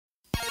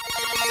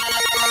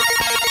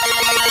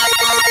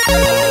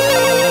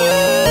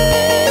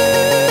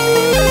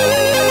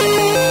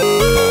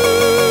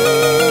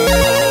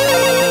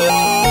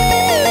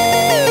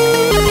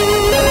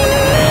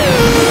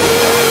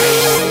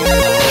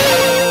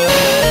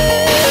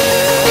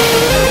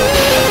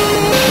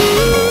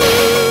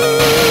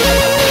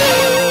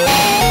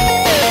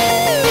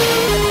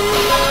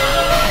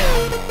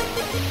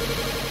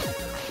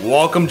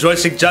Welcome,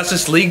 Joystick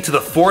Justice League, to the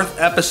 4th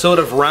episode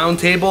of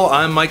Roundtable.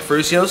 I'm Mike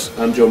Frusios.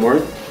 I'm Joe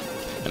Morton.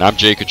 And I'm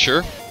Jay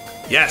Couture.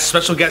 Yes,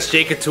 special guest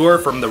Jay Couture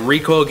from the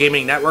Recoil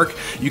Gaming Network.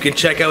 You can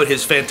check out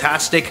his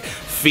fantastic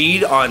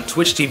feed on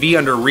Twitch TV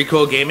under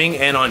Recoil Gaming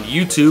and on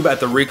YouTube at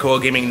the Recoil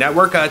Gaming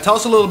Network. Tell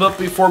us a little bit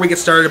before we get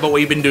started about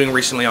what you've been doing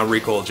recently on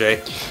Recoil,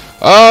 Jay.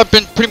 I've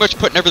been pretty much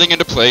putting everything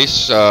into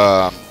place.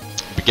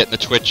 We've been getting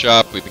the Twitch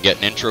up, we've been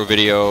getting intro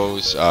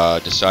videos,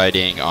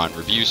 deciding on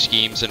review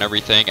schemes and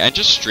everything, and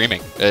just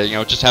streaming.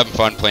 Just having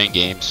fun playing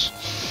games,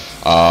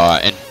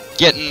 and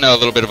getting a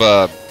little bit of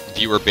a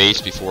viewer base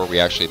before we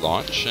actually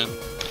launch, and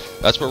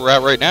that's where we're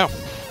at right now.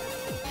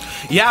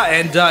 Yeah,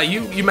 and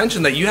you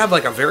mentioned that you have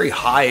like a very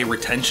high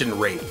retention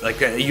rate.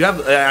 Like you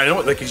have, I know,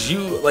 like as you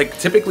like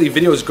typically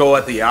videos go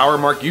at the hour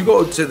mark, you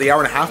go to the hour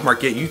and a half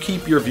mark. Yet you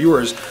keep your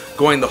viewers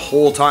going the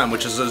whole time,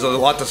 which is a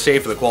lot to say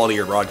for the quality of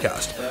your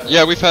broadcast.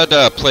 Yeah, we've had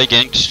Plague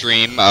Inc.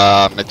 stream.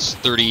 It's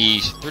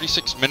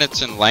 36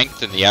 minutes in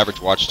length, and the average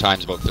watch time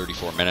is about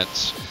 34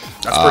 minutes.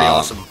 That's pretty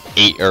awesome.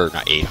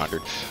 Not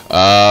 800.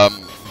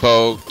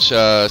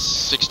 About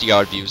 60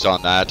 odd views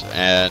on that,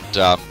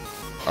 and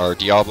our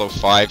Diablo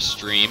 5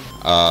 stream,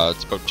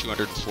 it's about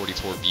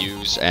 244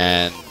 views,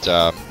 and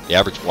the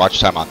average watch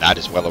time on that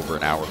is well over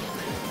an hour.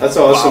 That's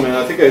awesome, wow. And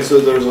I think I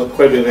said there was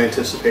quite a bit of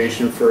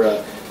anticipation for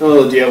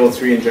Diablo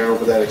 3 in general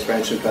for that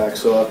expansion pack.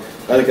 So I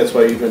think that's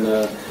why you've been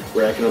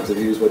racking up the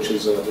views, which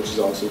is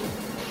awesome.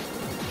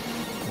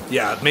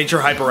 Yeah, major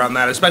hype around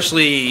that,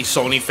 especially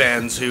Sony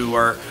fans who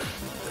are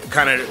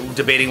kind of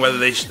debating whether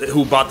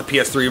who bought the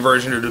PS3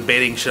 version or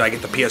debating should I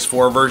get the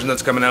PS4 version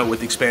that's coming out with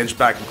the expansion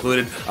pack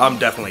included. I'm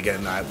definitely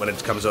getting that when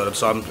it comes out,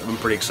 so I'm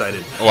pretty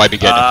excited. Oh, I'd be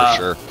getting it for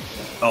sure.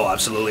 Oh,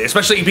 absolutely.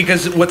 Especially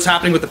because what's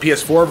happening with the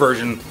PS4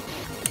 version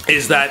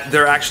is that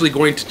they're actually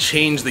going to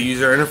change the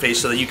user interface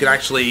so that you can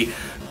actually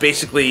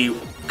basically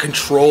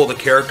control the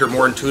character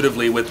more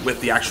intuitively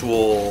with the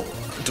actual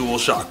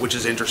DualShock, which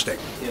is interesting.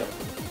 Yeah.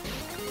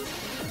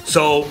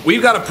 So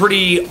we've got a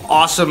pretty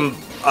awesome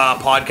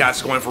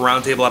podcast going for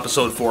Roundtable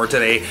episode 4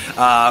 today.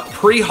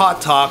 Pretty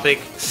hot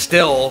topic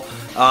still.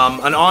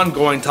 An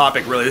ongoing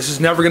topic, really. This is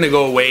never going to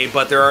go away,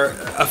 but there are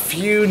a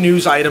few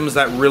news items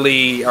that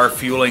really are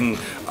fueling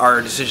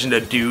our decision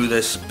to do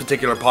this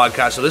particular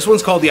podcast. So this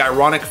one's called The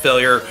Ironic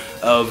Failure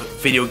of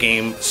Video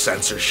Game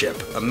Censorship,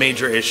 a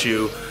major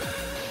issue.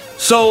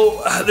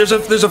 So there's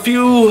a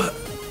few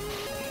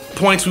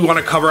points we want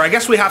to cover. I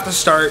guess we have to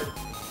start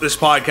this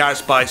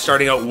podcast by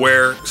starting out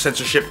where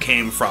censorship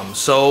came from.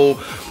 So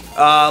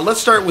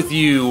let's start with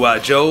you,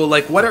 Joe.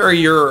 Like, what are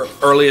your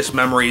earliest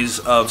memories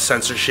of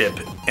censorship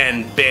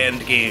and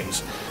banned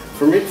games?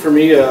 For me,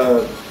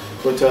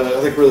 what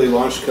I think really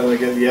launched kind of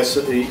like the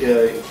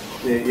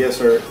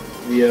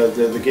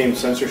game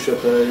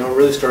censorship.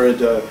 Really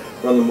started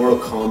around the Mortal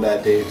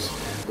Kombat days,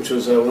 which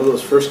was one of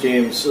those first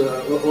games.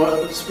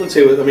 Let's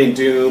say,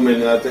 Doom,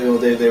 and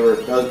they were.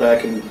 That was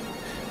back in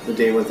the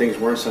day when things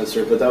weren't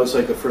censored, but that was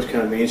like the first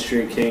kind of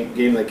mainstream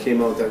game that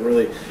came out that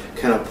really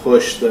kind of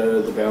pushed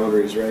the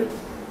boundaries, right?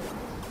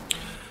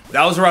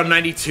 That was around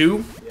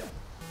 92? Yeah.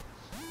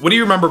 What do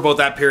you remember about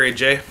that period,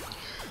 Jay?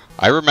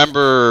 I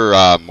remember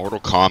Mortal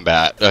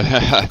Kombat.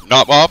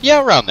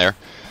 Around there.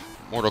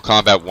 Mortal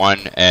Kombat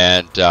 1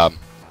 and the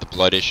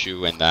blood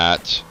issue and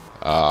that.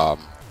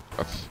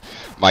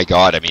 My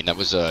God, that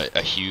was a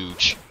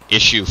huge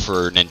issue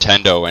for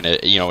Nintendo, and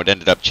it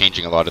ended up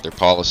changing a lot of their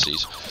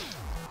policies.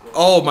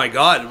 Oh my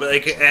God!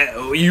 Like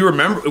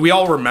we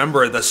all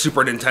remember the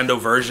Super Nintendo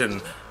version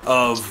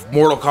of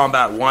Mortal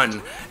Kombat 1,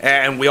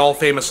 and we all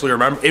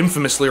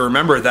infamously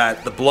remember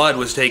that the blood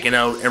was taken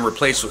out and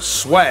replaced with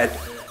sweat,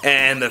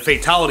 and the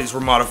fatalities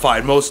were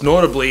modified. Most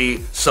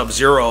notably,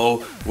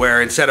 Sub-Zero,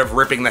 where instead of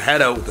ripping the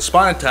head out with the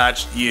spine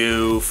attached,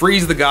 you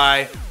freeze the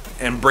guy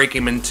and break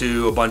him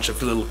into a bunch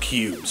of little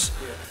cubes.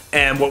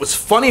 And what was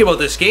funny about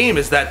this game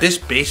is that this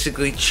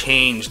basically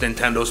changed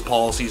Nintendo's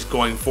policies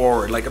going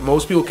forward. Like,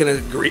 most people can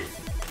agree,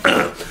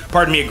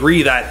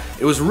 agree that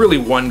it was really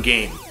one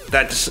game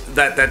that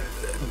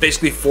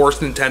basically forced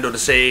Nintendo to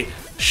say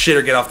shit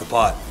or get off the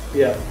pot.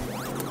 Yeah,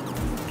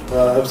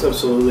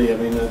 absolutely.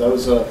 That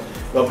was up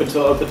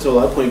until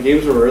that point,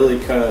 games were really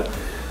kind of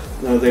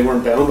they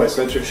weren't bound by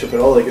censorship at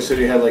all. Like I said,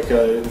 you had like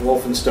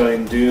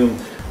Wolfenstein, Doom.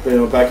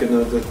 Back in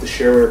the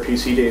shareware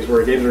PC days,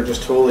 where games were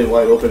just totally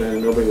wide open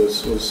and nobody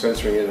was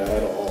censoring it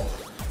at all.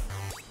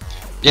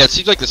 Yeah, it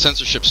seems like the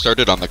censorship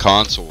started on the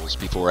consoles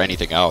before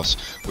anything else,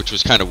 which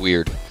was kind of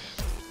weird.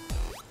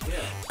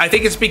 I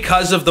think it's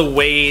because of the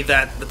way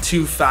that the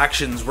two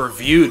factions were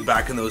viewed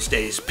back in those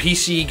days.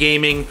 PC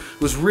gaming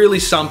was really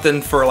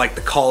something for like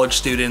the college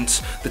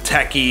students, the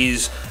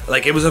techies.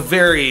 Like, it was a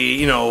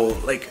very,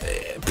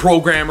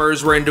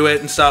 programmers were into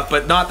it and stuff,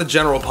 but not the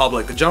general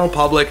public. The general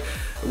public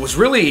was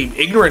really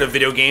ignorant of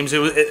video games.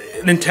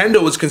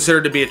 Nintendo was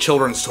considered to be a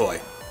children's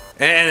toy,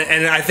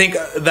 and I think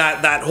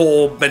that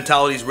whole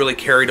mentality is really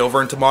carried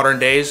over into modern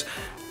days,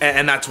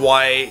 and that's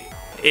why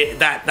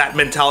that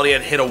mentality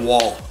had hit a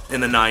wall in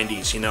the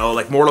 90s.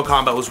 Like Mortal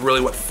Kombat was really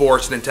what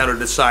forced Nintendo to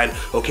decide,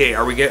 okay,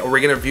 are we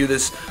gonna view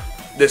this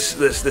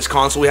this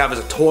console we have as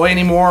a toy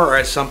anymore, or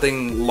as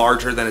something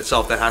larger than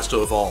itself that has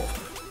to evolve.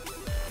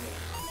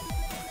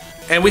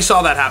 And we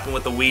saw that happen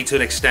with the Wii to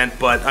an extent,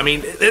 but I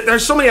mean,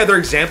 there's so many other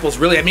examples.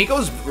 Really, I mean,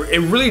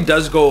 it really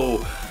does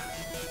go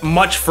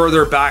much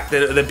further back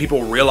than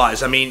people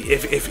realize. I mean,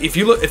 if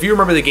you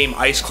remember the game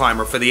Ice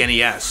Climber for the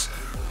NES,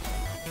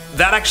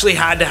 that actually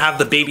had to have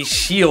the baby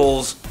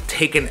seals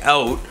taken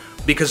out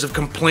because of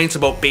complaints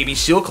about baby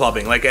seal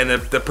clubbing, like, and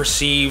the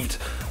perceived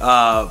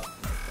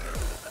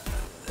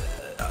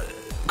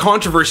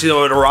controversy that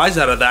would arise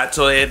out of that.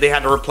 So they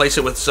had to replace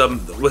it with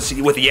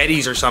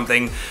Yetis or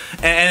something.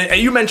 And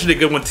you mentioned a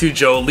good one too,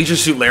 Joe. Leisure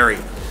Suit Larry.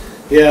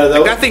 Yeah,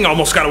 that thing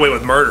almost got away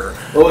with murder.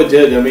 Oh, it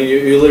did. I mean,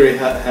 you literally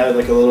had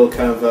like a little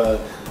kind of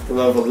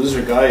a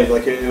loser guide.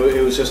 Like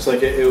it was just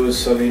like it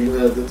was. I mean,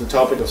 the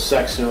topic of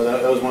sex. You know,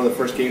 that was one of the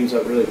first games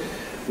that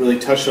really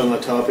touched on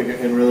that topic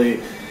and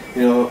really,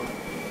 you know,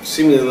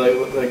 seemingly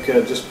like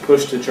just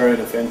pushed to try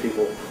and offend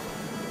people.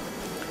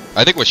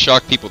 I think what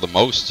shocked people the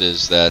most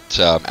is that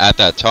at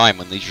that time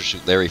when Leisure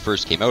Suit Larry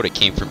first came out, it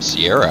came from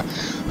Sierra,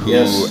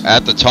 who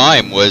at the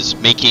time was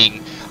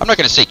making, I'm not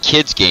going to say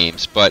kids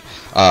games, but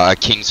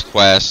King's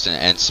Quest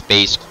and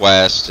Space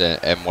Quest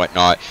and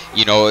whatnot.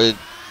 You know,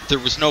 there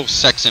was no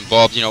sex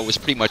involved. You know, it was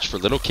pretty much for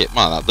little kids,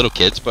 well, not little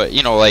kids, but,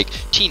 you know, like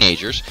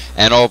teenagers.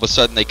 And all of a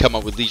sudden they come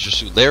up with Leisure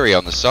Suit Larry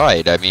on the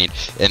side. I mean,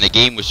 and the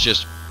game was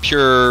just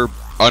pure,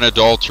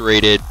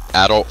 unadulterated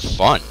adult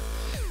fun.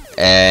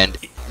 And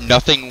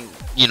nothing,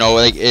 you know,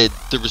 like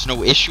there was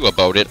no issue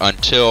about it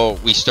until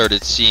we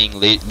started seeing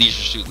Leisure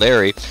Suit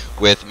Larry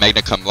with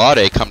Magna Cum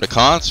Laude come to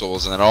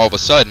consoles, and then all of a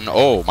sudden,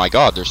 oh my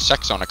God, there's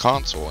sex on a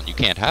console, and you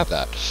can't have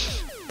that.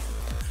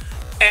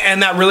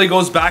 And that really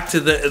goes back to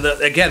in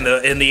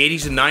the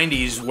 80s and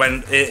 90s,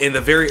 when in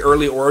the very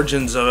early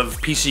origins of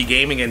PC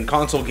gaming and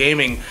console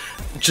gaming,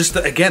 just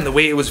the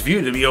way it was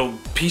viewed. You know,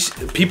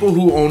 people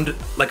who owned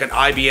like an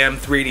IBM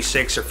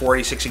 386 or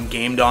 486 and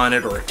gamed on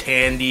it, or a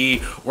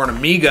Tandy or an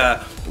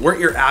Amiga, weren't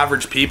your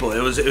average people.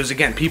 It was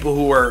again people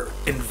who were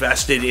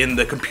invested in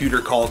the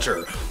computer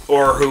culture,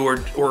 or who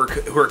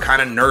were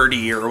kind of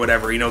nerdy or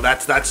whatever. You know,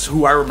 that's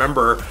who I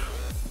remember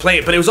play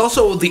it. But it was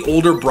also the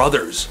older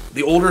brothers,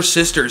 the older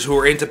sisters who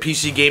were into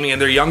PC gaming, and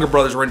their younger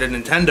brothers were into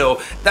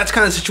Nintendo. That's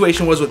kind of the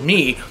situation was with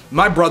me.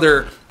 My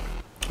brother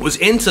was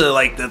into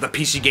like the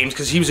PC games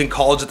because he was in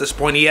college at this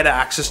point. He had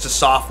access to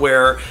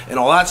software and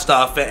all that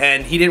stuff,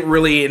 and he didn't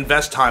really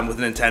invest time with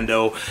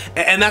Nintendo.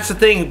 And that's the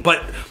thing.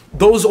 But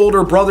those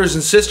older brothers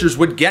and sisters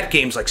would get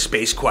games like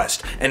Space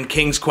Quest and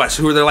King's Quest,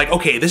 who they're like,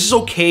 okay, this is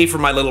okay for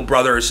my little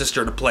brother or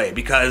sister to play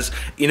because,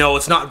 you know,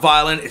 it's not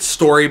violent, it's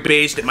story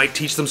based, it might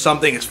teach them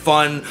something, it's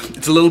fun,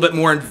 it's a little bit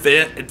more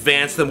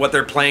advanced than what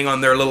they're playing on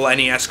their little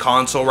NES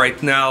console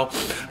right now.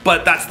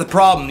 But that's the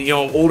problem, you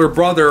know, older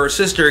brother or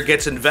sister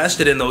gets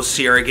invested in those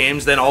Sierra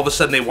games, then all of a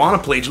sudden they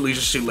want to play Leisure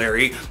Suit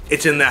Larry,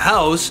 it's in the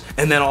house,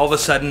 and then all of a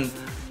sudden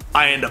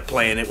I end up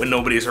playing it when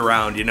nobody's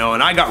around, you know,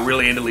 and I got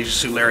really into Leisure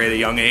Suit Larry at a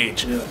young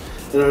age. Yeah.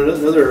 And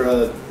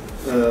a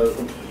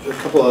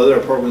couple of other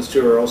apartments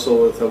too are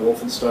also with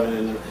Wolfenstein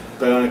and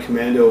Bionic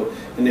Commando,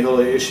 and the whole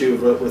issue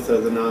with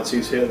the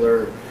Nazis,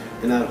 Hitler,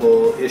 and that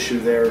whole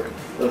issue there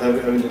of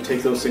having to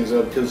take those things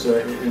up, because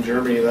in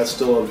Germany that's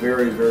still a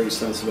very, very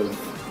sensitive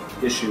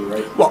issue,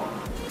 right? Well,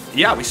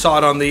 yeah, we saw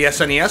it on the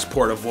SNES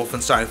port of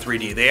Wolfenstein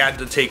 3D. They had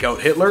to take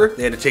out Hitler,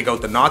 they had to take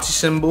out the Nazi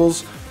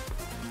symbols,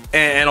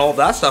 and all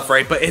that stuff,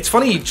 right? But it's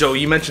funny, Joe,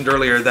 you mentioned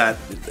earlier that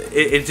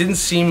it didn't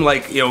seem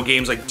like, you know,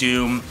 games like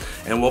Doom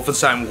and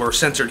Wolfenstein were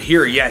censored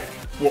here, yet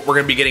what we're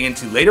going to be getting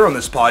into later on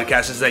this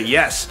podcast is that,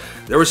 yes,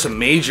 there were some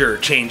major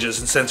changes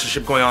in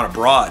censorship going on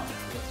abroad,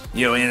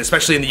 you know, and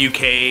especially in the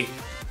UK,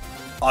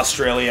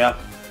 Australia.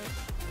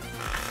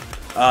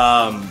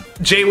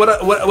 Jay, what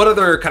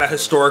other kind of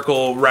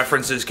historical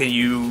references can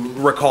you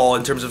recall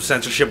in terms of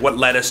censorship? What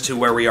led us to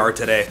where we are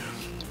today?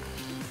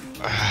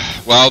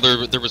 Well,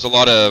 there was a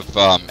lot of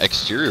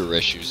exterior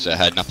issues that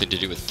had nothing to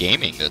do with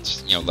gaming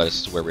that's, you know, led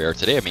us to where we are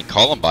today. I mean,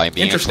 Columbine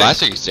being a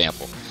classic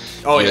example.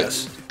 Oh,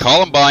 yes.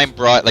 Columbine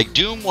brought, like,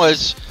 Doom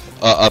was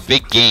a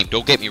big game,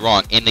 don't get me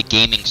wrong, in the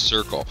gaming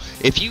circle.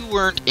 If you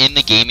weren't in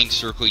the gaming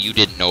circle, you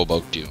didn't know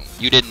about Doom.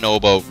 You didn't know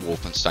about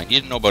Wolfenstein. You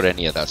didn't know about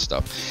any of that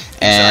stuff.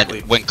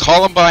 Exactly. And when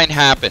Columbine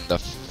happened, the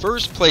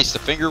first place the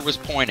finger was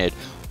pointed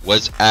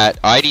was at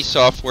ID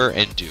Software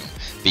and Doom.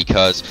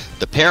 Because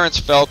the parents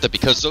felt that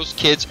because those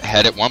kids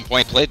had at one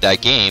point played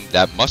that game,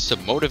 that must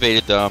have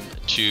motivated them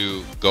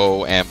to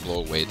go and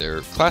blow away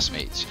their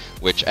classmates.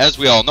 Which, as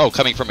we all know,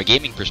 coming from a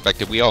gaming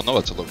perspective, we all know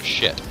it's a load of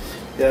shit.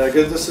 Yeah,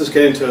 this is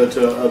getting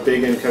to a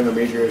big and kind of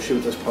major issue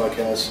with this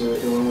podcast.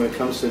 When it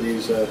comes to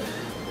these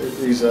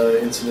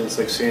incidents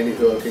like Sandy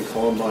Hook and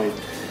Columbine,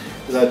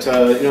 that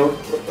you know,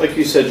 like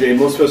you said, Jay,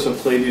 most of us have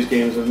played these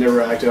games, have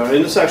never acted on,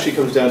 and this actually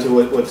comes down to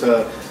what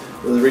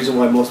the reason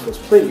why most of us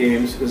play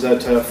games is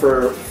that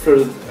for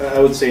I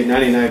would say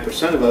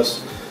 99% of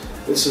us,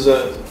 this is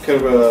a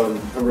kind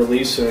of a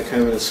release and a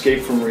kind of an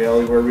escape from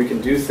reality where we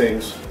can do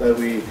things that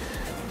we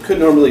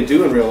couldn't normally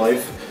do in real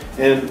life.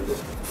 And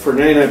for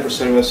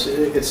 99% of us,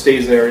 it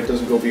stays there. It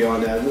doesn't go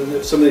beyond that.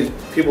 And some of these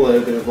people that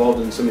have been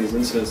involved in some of these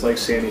incidents, like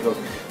Sandy Hook,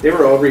 they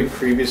were already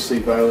previously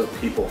violent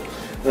people.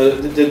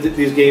 Did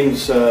these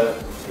games,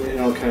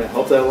 kind of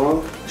help that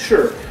along?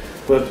 Sure,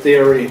 but they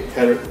already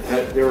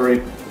they were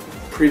already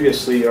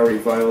previously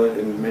violent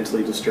and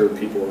mentally disturbed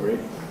people, right?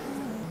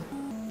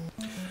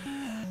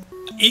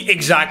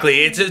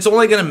 Exactly. It's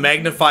only going to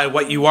magnify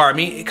what you are. I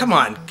mean, come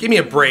on, give me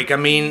a break. I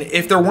mean,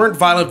 if there weren't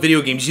violent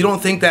video games, you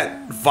don't think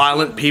that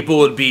violent people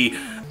would be...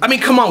 I mean,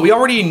 come on, we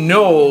already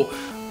know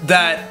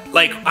that,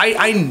 like,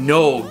 I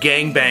know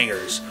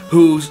gangbangers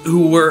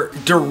who were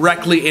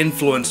directly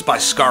influenced by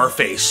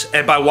Scarface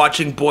and by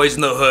watching Boys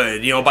in the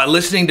Hood, by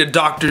listening to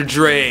Dr.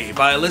 Dre,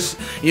 by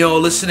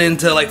listening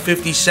to like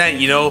 50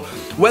 Cent,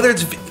 whether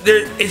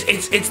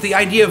it's the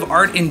idea of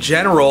art in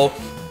general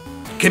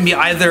can be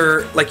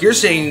either, like you're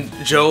saying,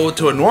 Joe,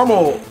 to a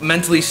normal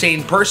mentally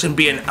sane person,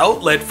 be an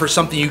outlet for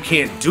something you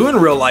can't do in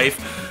real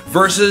life,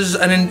 versus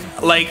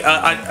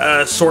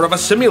a sort of a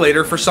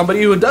simulator for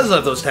somebody who does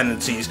have those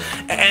tendencies.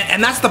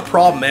 And that's the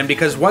problem, man,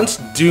 because once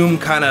Doom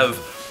kind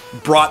of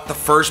brought the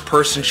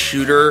first-person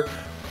shooter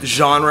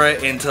genre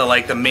into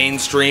like the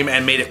mainstream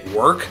and made it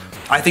work,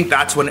 I think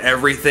that's when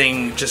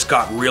everything just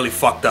got really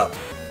fucked up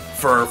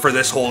for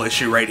this whole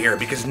issue right here.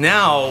 Because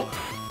now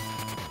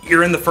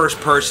you're in the first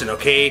person,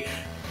 okay?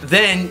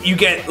 Then you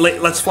get,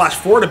 let's flash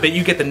forward a bit,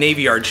 you get the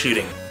Navy Yard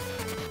shooting.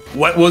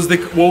 What was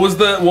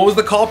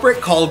the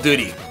culprit? Call of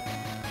Duty.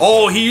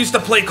 Oh, he used to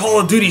play Call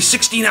of Duty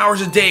 16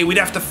 hours a day. We'd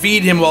have to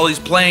feed him while he's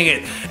playing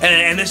it,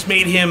 and this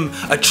made him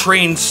a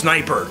trained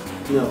sniper.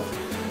 No,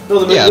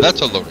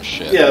 that's a load of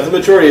shit. Yeah, the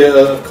majority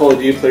of Call of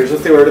Duty players,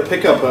 if they were to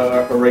pick up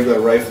a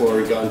regular rifle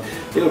or a gun,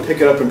 they don't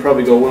pick it up and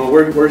probably go, well,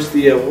 where's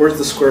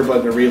the square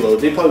button to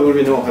reload? They probably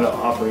wouldn't even know how to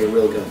operate a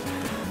real gun.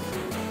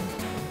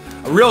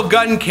 A real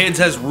gun, kids,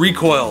 has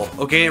recoil,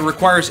 okay? It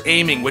requires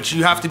aiming, which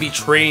you have to be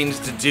trained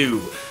to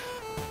do.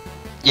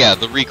 Yeah,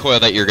 the recoil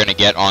that you're going to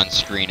get on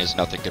screen is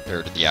nothing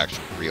compared to the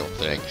actual real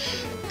thing.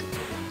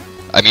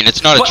 I mean,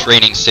 it's not a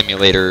training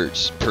simulator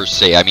per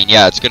se. I mean,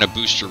 yeah, it's going to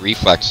boost your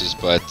reflexes,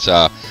 but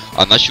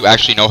unless you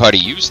actually know how to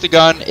use the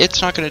gun,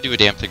 it's not going to do a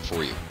damn thing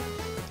for you.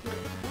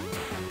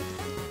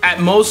 At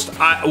most,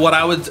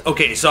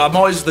 okay, so I'm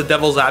always the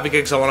devil's advocate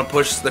because I want to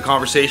push the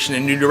conversation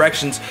in new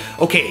directions.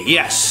 Okay,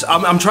 yes,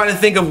 I'm trying to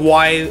think of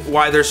why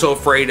they're so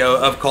afraid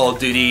of Call of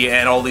Duty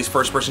and all these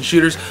first-person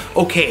shooters.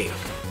 Okay,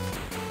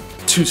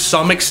 to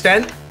some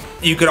extent,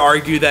 you could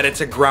argue that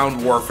it's a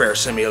ground warfare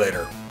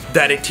simulator,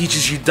 that it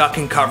teaches you duck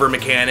and cover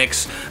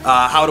mechanics,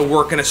 how to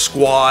work in a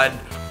squad.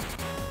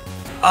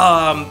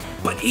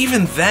 But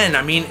even then,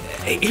 I mean,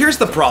 here's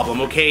the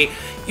problem, okay?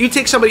 You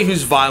take somebody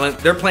who's violent,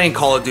 they're playing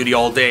Call of Duty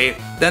all day,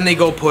 then they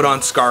go put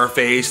on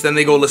Scarface, then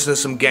they go listen to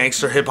some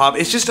gangster hip-hop.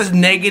 It's just a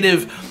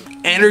negative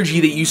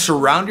energy that you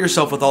surround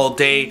yourself with all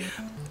day,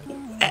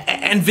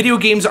 and video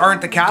games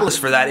aren't the catalyst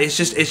for that. It's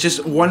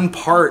just one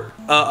part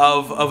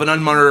of an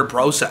unmonitored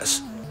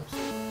process.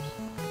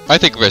 I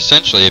think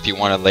essentially, if you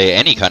want to lay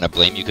any kind of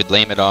blame, you could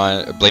blame it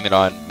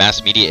on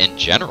mass media in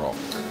general.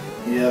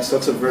 Yes,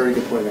 that's a very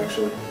good point,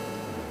 actually.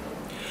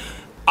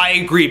 I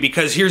agree,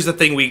 because here's the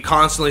thing we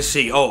constantly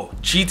see. Oh,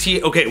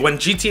 GTA. Okay, when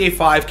GTA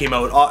 5 came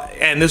out,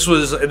 and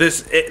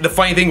the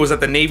funny thing was that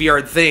the Navy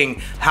Yard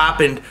thing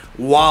happened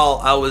while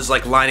I was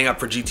like lining up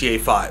for GTA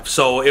 5.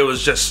 So it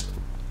was just,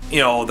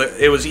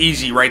 it was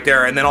easy right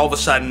there. And then all of a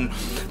sudden,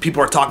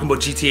 people are talking about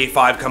GTA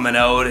 5 coming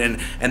out and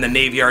the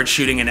Navy Yard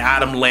shooting and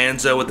Adam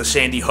Lanza with the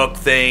Sandy Hook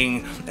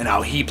thing and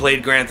how he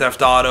played Grand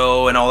Theft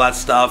Auto and all that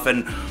stuff.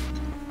 And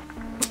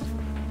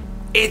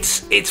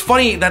it's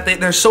funny that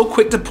they're so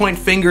quick to point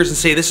fingers and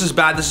say this is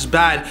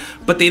bad,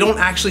 but they don't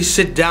actually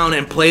sit down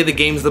and play the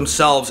games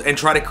themselves and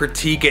try to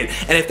critique it.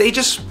 And if they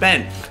just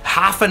spent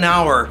half an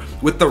hour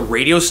with the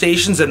radio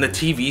stations and the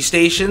TV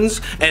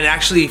stations and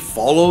actually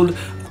followed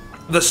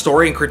the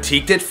story and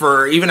critiqued it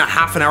for even a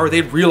half an hour,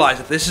 they'd realize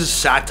that this is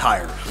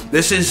satire.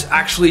 This is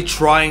actually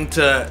trying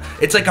to,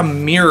 it's like a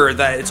mirror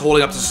that it's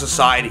holding up to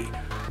society.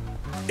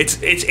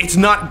 It's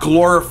not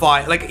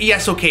glorifying, like,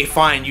 yes, okay,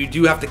 fine, you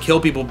do have to kill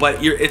people,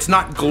 but it's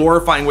not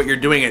glorifying what you're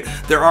doing.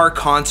 There are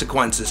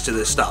consequences to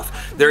this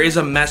stuff. There is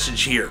a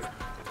message here.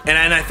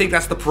 And I think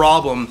that's the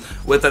problem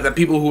with the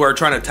people who are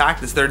trying to attack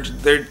this. They're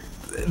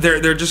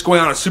just going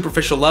on a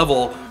superficial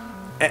level,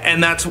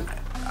 and that's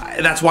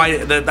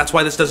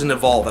why this doesn't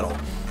evolve at all.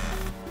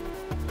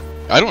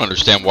 I don't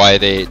understand why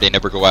they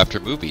never go after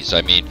movies.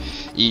 I mean,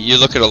 you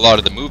look at a lot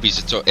of the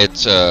movies,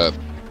 it's a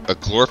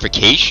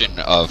glorification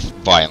of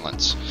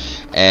violence,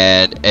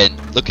 and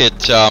look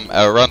at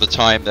around the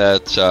time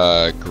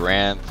that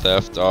Grand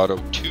Theft Auto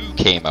 2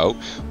 came out,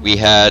 we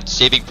had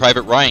Saving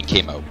Private Ryan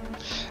came out,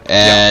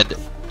 and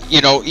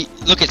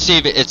look at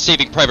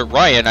Saving Private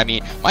Ryan. I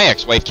mean, my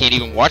ex-wife can't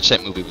even watch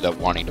that movie without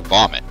wanting to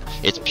vomit.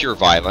 It's pure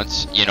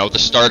violence. The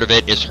start of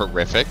it is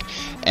horrific,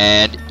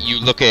 and you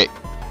look at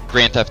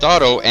Grand Theft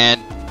Auto,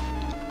 and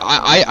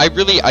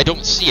I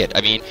don't see it.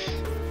 I mean,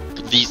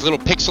 these little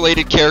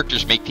pixelated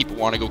characters make people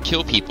want to go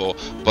kill people,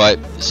 but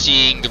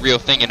seeing the real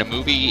thing in a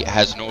movie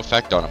has no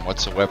effect on them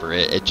whatsoever.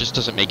 It just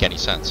doesn't make any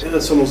sense. Yeah,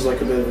 that's almost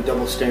like a bit of a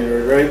double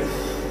standard, right?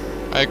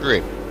 I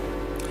agree.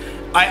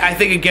 I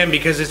think, again,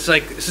 because it's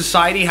like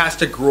society has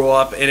to grow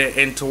up in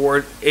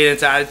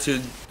its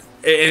attitude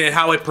and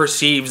how it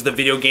perceives the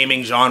video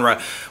gaming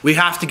genre. We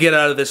have to get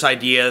out of this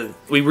idea.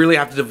 We really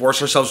have to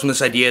divorce ourselves from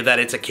this idea that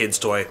it's a kid's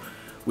toy.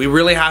 We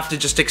really have to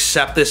just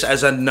accept this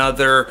as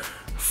another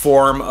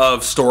form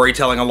of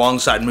storytelling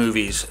alongside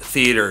movies,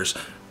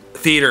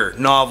 theater,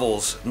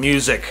 novels,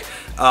 music.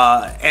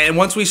 And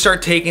once we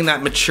start taking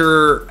that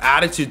mature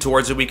attitude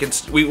towards it,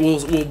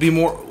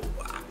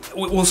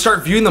 we'll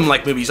start viewing them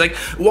like movies. Like,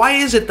 why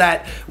is it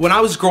that when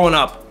I was growing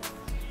up,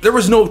 there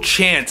was no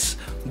chance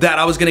that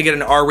I was gonna get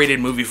an R-rated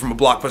movie from a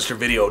Blockbuster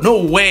Video?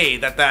 No way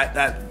that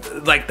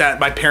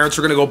my parents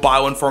were gonna go buy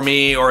one for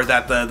me, or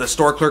that the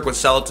store clerk would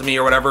sell it to me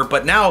or whatever.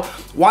 But now,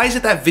 why is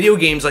it that video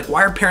games, like,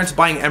 why are parents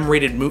buying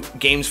M-rated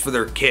games for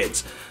their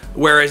kids,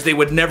 whereas they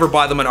would never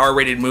buy them an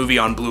R-rated movie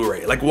on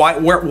Blu-ray? Like,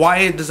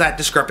 why does that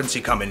discrepancy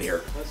come in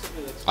here?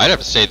 I'd have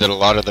to say that a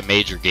lot of the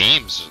major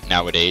games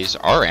nowadays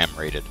are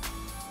M-rated.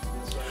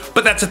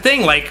 But that's the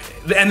thing, like,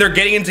 and they're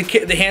getting into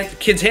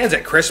kids' hands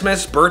at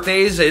Christmas,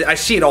 birthdays. I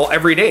see it all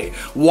every day.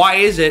 Why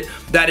is it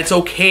that it's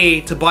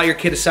okay to buy your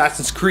kid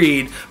Assassin's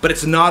Creed, but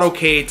it's not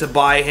okay to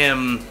buy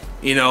him,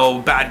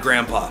 Bad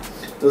Grandpa?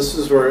 This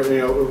is where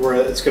where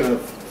it's gonna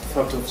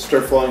have to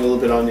start falling a little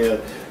bit on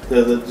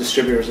the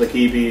distributors like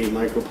EB,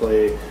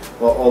 Microplay,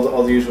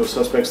 all the usual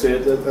suspects. I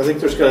think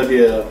there's got to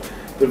be a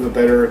bit of a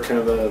better kind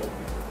of a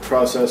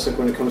process, like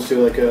when it comes to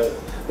like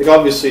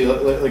obviously,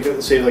 like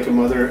say like a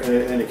mother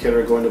and a kid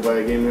are going to buy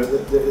a game.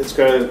 It's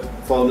got to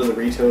fall into the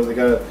retailer. They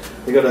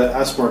got to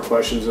ask more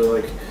questions. They're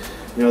like,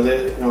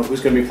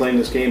 who's going to be playing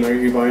this game? Are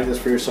you buying this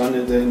for your son?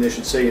 And then they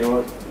should say,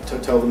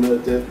 tell them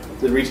that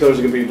the retailers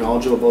are going to be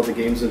knowledgeable about the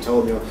games, and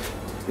tell them,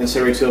 and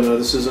say right to them,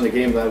 this isn't a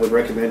game that I would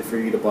recommend for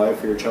you to buy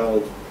for your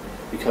child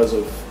because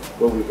of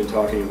what we've been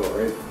talking about,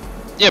 right?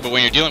 Yeah, but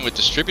when you're dealing with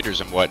distributors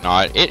and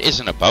whatnot, it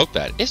isn't about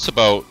that. It's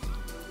about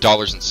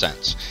dollars and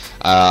cents.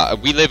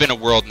 We live in a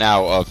world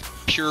now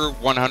of pure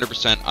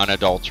 100%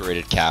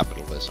 unadulterated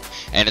capitalism,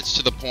 and it's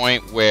to the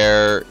point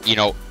where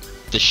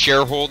the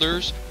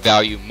shareholders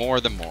value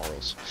more than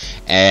morals,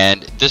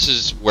 and this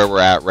is where we're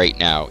at right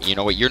now. You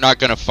know what, you're not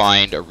going to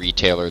find a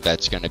retailer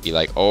that's going to be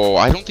like, oh,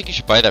 I don't think you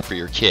should buy that for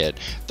your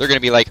kid. They're going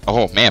to be like,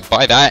 oh man,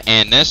 buy that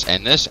and this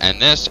and this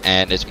and this,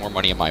 and it's more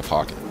money in my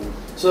pocket.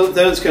 So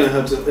then it's going to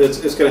have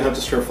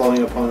to start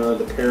falling upon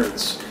the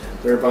parents.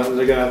 They're going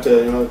to have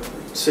to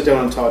sit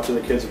down and talk to the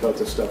kids about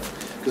this stuff.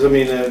 Because I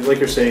mean, like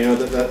you're saying,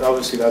 that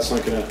obviously that's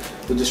not going to,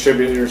 the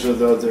distributors or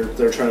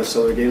they're trying to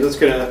sell their games. It's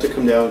going to have to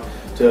come down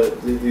to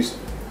these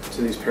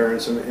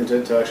parents and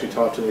to actually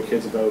talk to the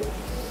kids about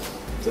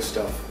this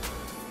stuff.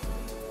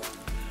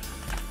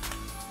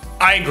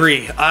 I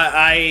agree.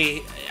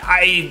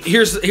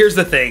 Here's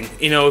the thing.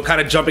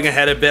 Kind of jumping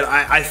ahead a bit.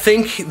 I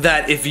think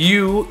that if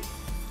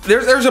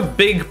there's a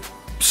big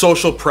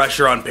social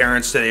pressure on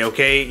parents today,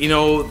 okay?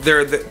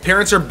 The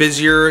parents are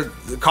busier,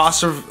 the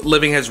cost of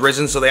living has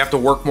risen, so they have to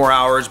work more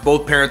hours.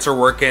 Both parents are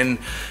working,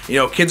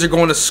 kids are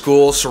going to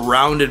school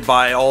surrounded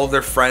by all of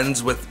their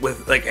friends with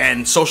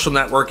and social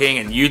networking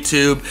and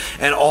YouTube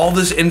and all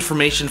this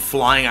information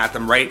flying at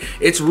them, right?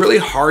 It's really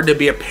hard to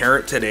be a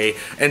parent today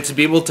and to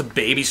be able to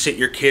babysit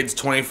your kids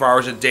 24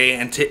 hours a day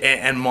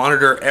and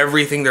monitor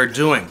everything they're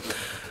doing.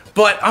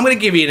 But I'm going to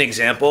give you an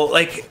example.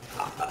 Like,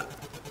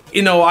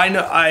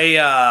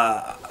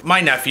 my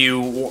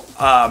nephew,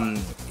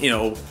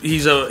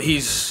 he's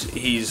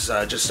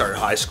just started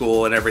high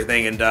school and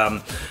everything,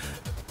 and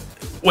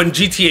when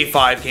GTA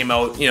 5 came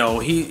out,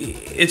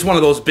 it's one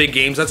of those big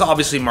games that's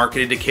obviously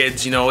marketed to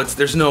kids.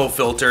 There's no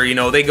filter.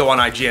 They go on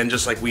IGN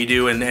just like we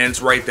do, and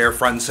it's right there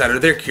front and center.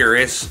 They're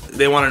curious.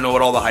 They want to know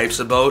what all the hype's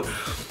about.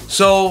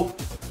 So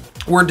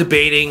we're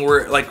debating.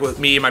 We're like, with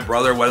me and my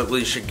brother, whether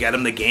we should get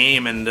him the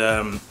game, and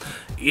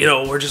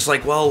we're just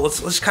like, well,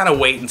 let's kind of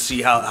wait and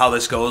see how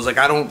this goes. Like,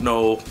 I don't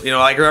know,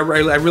 I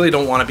really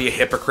don't want to be a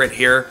hypocrite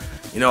here.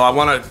 I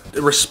want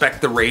to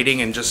respect the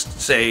rating and just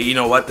say,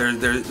 what,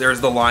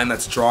 there's the line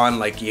that's drawn.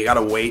 Like, you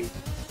gotta wait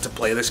to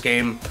play this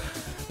game.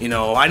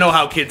 I know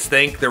how kids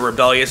think. They're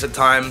rebellious at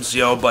times,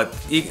 but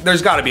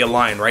there's got to be a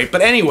line, right? But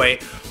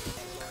anyway,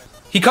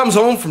 he comes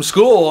home from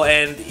school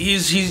and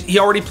he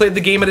already played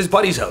the game at his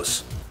buddy's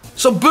house.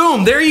 So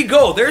boom, there you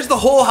go. There's the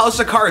whole house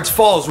of cards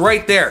falls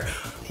right there.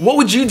 What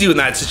would you do in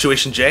that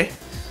situation, Jay?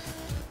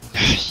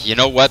 You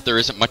know what? There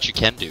isn't much you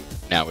can do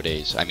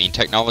nowadays. I mean,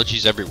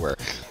 technology's everywhere.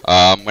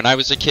 When I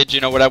was a kid,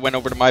 I went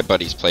over to my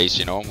buddy's place,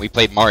 and we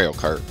played Mario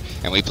Kart,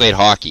 and we played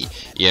hockey.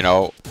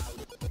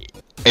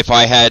 If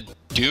I had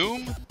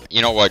Doom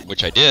you know what,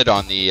 which I did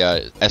on the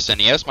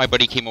SNES, my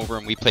buddy came over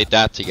and we played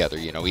that together,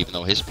 you know, even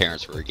though his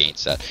parents were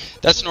against that.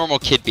 That's normal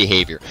kid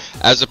behavior.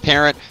 As a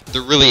parent,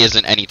 there really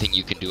isn't anything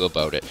you can do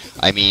about it.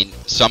 I mean,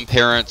 some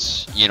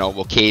parents, you know,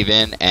 will cave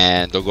in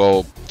and they'll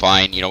go,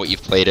 fine, you know what,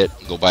 you've played it,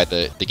 and go buy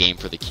the game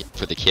for the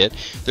kid.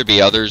 There'd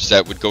be others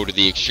that would go to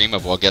the extreme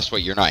of, well, guess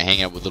what, you're not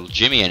hanging out with little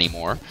Jimmy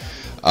anymore.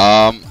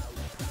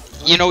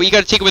 You know, you got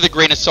to take it with a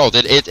grain of salt.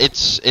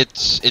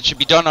 It should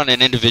be done on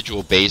an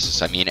individual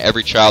basis. I mean,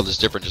 every child is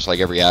different, just like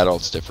every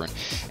adult's different.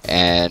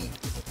 And,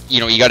 you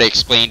know, you got to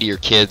explain to your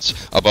kids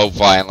about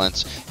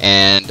violence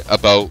and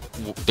about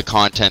the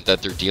content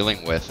that they're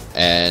dealing with,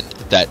 and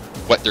that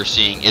what they're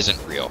seeing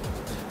isn't real.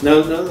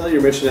 Now that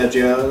you mentioned that,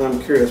 Jay,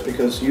 I'm curious,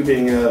 because you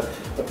being a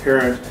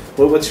parent,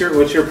 what's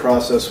your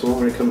process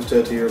when it comes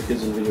to your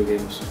kids and video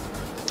games?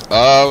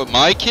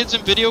 My kids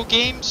in video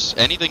games,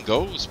 anything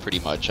goes, pretty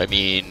much. I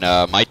mean,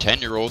 my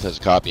 10-year-old has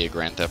a copy of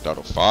Grand Theft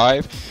Auto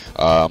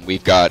 5.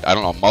 We've got, I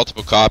don't know,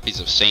 multiple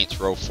copies of Saints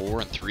Row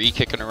 4 and 3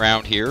 kicking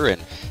around here,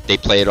 and they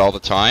play it all the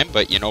time.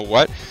 But you know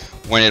what?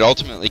 When it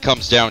ultimately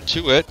comes down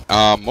to it,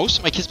 most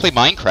of my kids play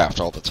Minecraft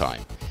all the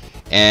time.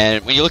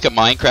 And when you look at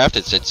Minecraft,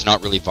 it's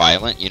not really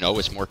violent, you know,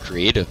 it's more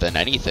creative than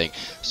anything.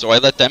 So I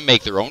let them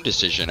make their own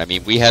decision. I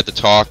mean, we had to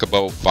talk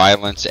about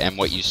violence and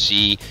what you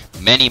see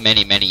many,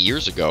 many, many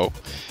years ago,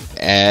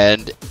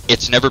 and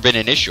it's never been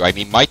an issue. I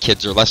mean, my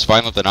kids are less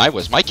violent than I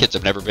was. My kids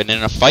have never been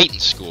in a fight in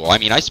school. I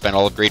mean, I spent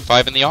all of grade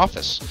 5 in the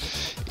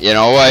office. You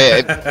know,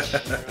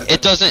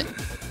 it doesn't...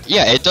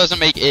 Yeah, it doesn't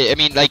make... I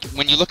mean, like,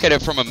 when you look at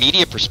it from a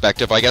media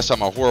perspective, I guess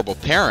I'm a horrible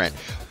parent,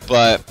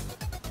 but,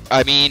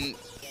 I mean...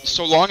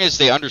 So long as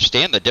they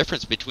understand the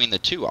difference between the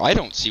two, I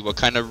don't see what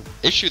kind of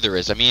issue there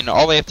is. I mean,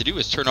 all they have to do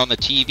is turn on the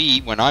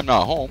TV when I'm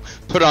not home,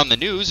 put on the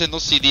news, and they'll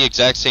see the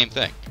exact same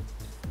thing.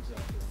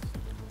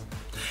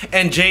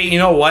 And Jay, you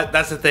know what?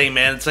 That's the thing,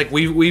 man. It's like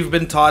we've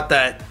been taught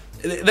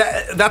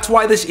that's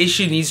why this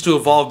issue needs to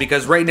evolve,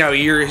 because right now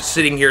you're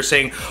sitting here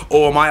saying,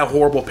 oh, am I a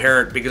horrible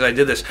parent because I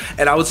did this?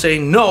 And I would say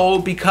no,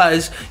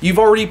 because you've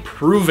already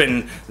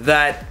proven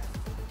that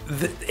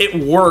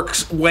it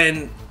works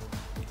when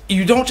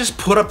you don't just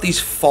put up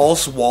these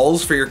false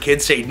walls for your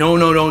kids, say, no,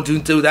 don't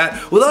do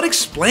that, without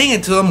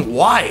explaining to them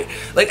why.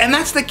 Like, and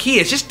that's the key.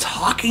 It's just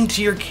talking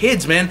to your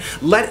kids, man.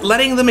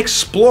 Letting them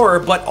explore,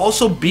 but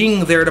also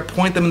being there to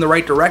point them in the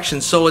right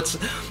direction. So it's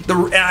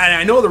and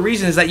I know the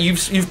reason is that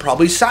you've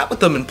probably sat with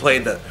them and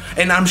played them,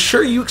 and I'm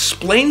sure you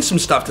explained some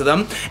stuff to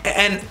them.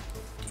 And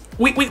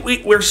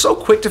we're so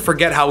quick to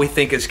forget how we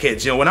think as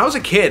kids. You know, when I was a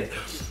kid,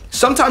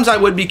 sometimes I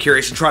would be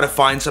curious and try to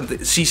find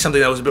something, see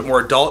something that was a bit more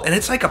adult, and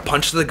it's like a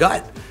punch to the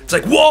gut. It's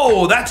like,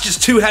 whoa, that's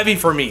just too heavy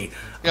for me.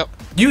 Yep.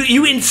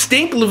 You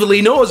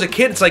instinctively know as a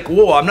kid, it's like,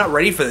 whoa, I'm not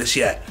ready for this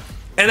yet.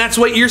 And that's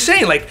what you're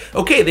saying. Like,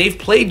 okay, they've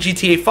played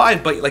GTA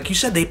 5, but like you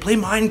said, they play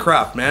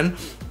Minecraft, man.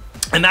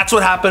 And that's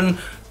what happened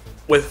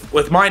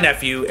with my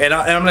nephew, and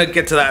I'm gonna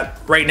get to that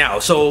right now.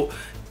 So,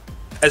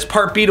 as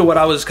part B to what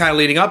I was kind of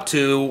leading up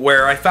to,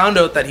 where I found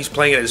out that he's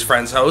playing at his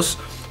friend's house.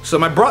 So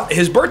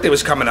his birthday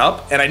was coming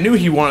up, and I knew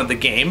he wanted the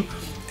game.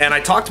 And I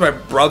talked to my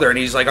brother, and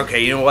he's like,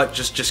 okay, you know what,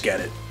 just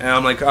get it. And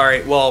I'm like, all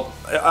right, well,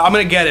 I'm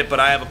gonna get it, but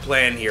I have a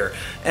plan here.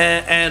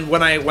 And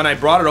when I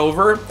brought it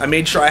over, I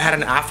made sure I had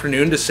an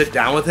afternoon to sit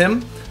down with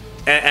him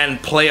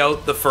and play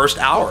out the first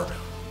hour.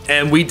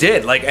 And we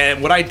did. Like,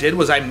 and what I did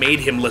was I made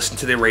him listen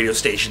to the radio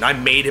station. I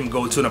made him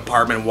go to an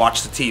apartment and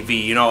watch the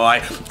TV. You know,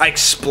 I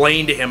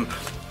explained to him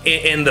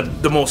in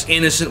the most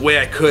innocent way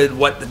I could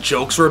what the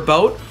jokes were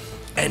about.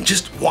 And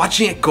just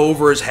watching it go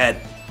over his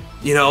head,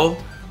 you know,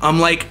 I'm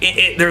like,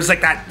 there's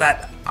like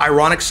that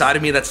ironic side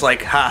of me that's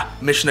like, ha,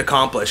 mission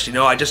accomplished. You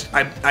know, I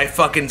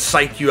fucking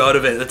psyched you out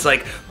of it. It's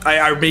like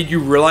I made you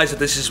realize that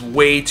this is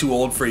way too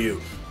old for you.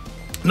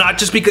 Not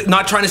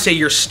trying to say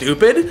you're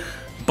stupid,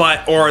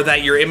 or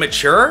that you're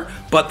immature,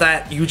 but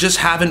that you just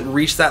haven't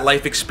reached that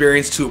life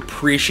experience to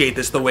appreciate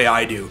this the way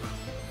I do.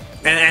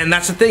 And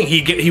that's the thing.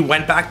 He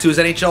went back to his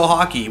NHL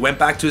hockey. He went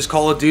back to his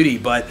Call of Duty,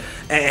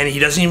 and he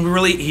doesn't even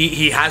really.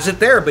 He has it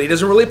there, but he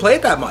doesn't really play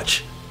it that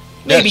much.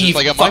 Maybe he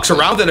fucks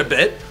around it a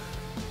bit,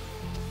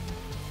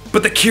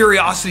 but the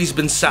curiosity's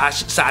been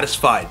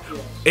satisfied.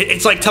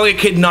 It's like telling a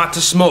kid not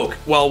to smoke.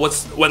 Well,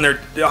 when they're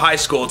in high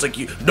school, it's like,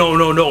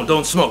 no,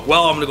 don't smoke.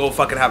 Well, I'm gonna go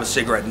fucking have a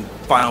cigarette and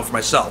find out for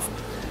myself.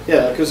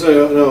 Yeah, because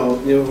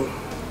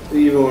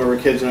even when we were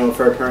kids, you know, if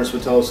our parents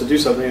would tell us to do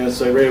something, and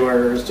it's like right away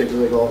our instinct is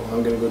like, well,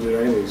 I'm going to go do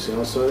it anyways, you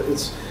know. So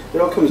it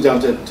all comes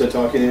down to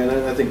talking, and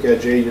I think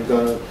Jay, you've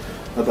gone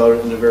about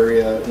it in a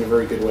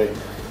very good way.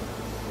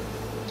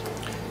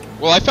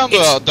 Well, I found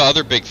the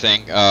other big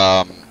thing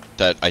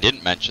that I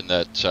didn't mention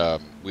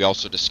that we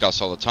also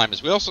discuss all the time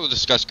is we also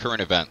discuss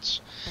current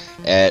events.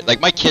 Like,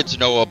 my kids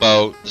know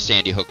about the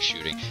Sandy Hook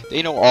shooting.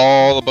 They know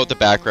all about the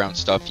background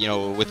stuff, you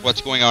know, with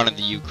what's going on in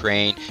the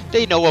Ukraine.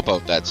 They know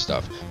about that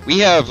stuff. We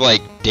have,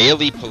 like,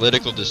 daily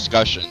political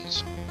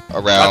discussions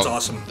around, that's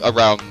awesome,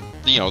 around,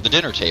 you know, the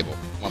dinner table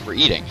when we're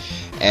eating.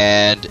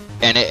 And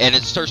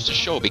it starts to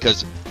show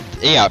because,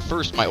 yeah, at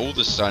first my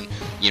oldest son,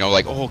 you know,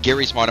 like, oh,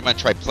 Gary's mod, I'm going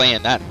to try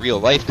playing that in real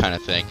life kind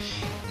of thing.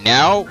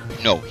 Now,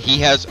 no, he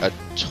has a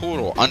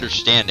total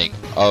understanding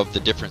of the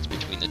difference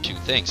between the two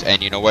things.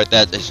 And you know what?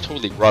 That has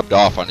totally rubbed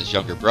off on his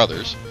younger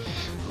brothers,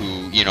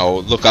 who, you know,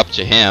 look up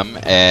to him,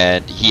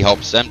 and he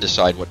helps them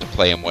decide what to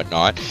play and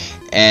whatnot.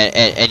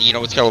 And you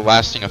know, it's got a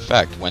lasting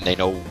effect when they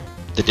know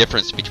the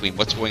difference between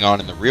what's going on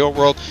in the real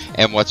world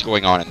and what's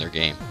going on in their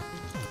game.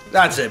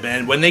 That's it,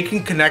 man. When they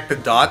can connect the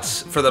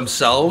dots for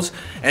themselves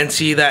and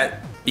see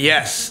that,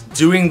 yes,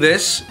 doing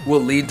this will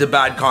lead to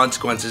bad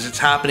consequences. It's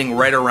happening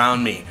right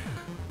around me.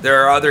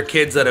 There are other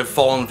kids that have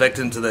fallen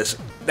victim to this.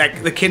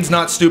 That the kid's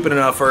not stupid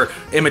enough or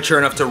immature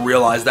enough to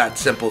realize that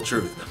simple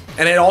truth.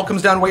 And it all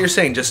comes down to what you're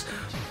saying.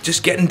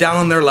 Just getting down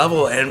on their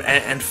level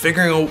and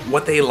figuring out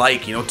what they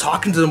like. You know,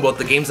 talking to them about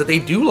the games that they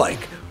do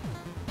like.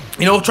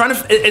 You know, trying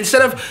to,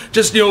 instead of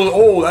just, you know,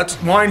 oh, that's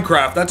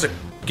Minecraft. That's a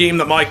game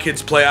that my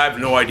kids play. I have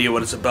no idea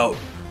what it's about.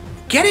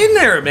 Get in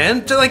there,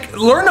 man, to like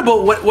learn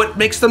about what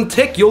makes them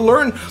tick. You'll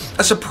learn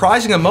a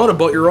surprising amount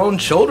about your own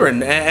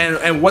children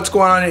and what's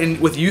going on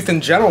with youth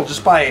in general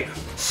just by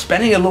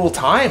spending a little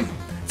time.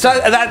 So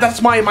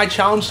that's my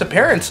challenge to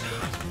parents.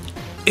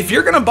 If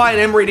you're gonna buy an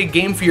M-rated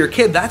game for your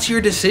kid, that's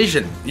your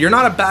decision. You're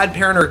not a bad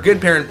parent or a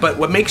good parent, but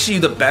what makes you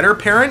the better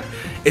parent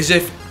is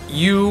if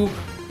you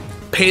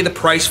pay the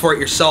price for it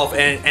yourself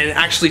and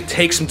actually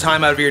take some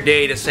time out of your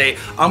day to say,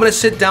 I'm gonna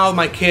sit down with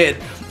my kid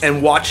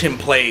and watch him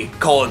play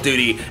Call of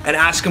Duty and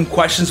ask him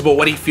questions about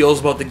what he feels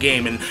about the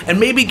game and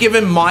maybe give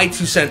him my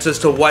 2 cents as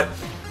to what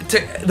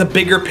the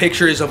bigger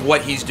picture is of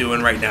what he's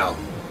doing right now.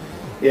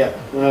 Yeah,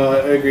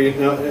 I agree.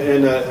 No,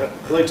 and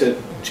I'd like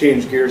to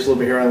change gears a little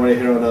bit here. I want to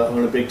hit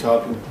on a big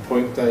talking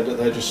point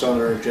that I just saw on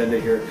our agenda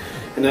here,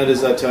 and that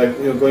is that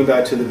you know, going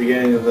back to the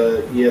beginning of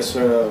the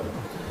ESRB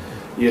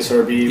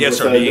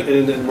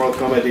with, in Mortal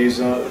Kombat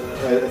days,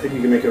 I think you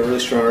can make a really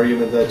strong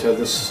argument that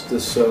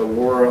this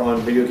war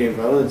on video game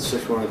violence,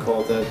 if you want to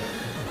call it that,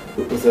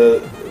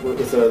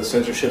 with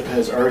censorship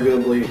has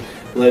arguably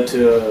led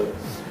to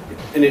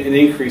an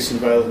increase in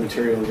violent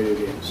material in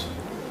video games.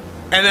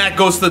 And that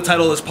goes to the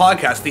title of this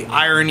podcast, The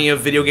Irony of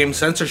Video Game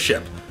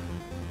Censorship.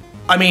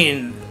 I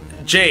mean,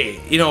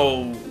 Jay, you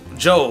know,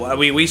 Joe,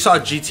 we saw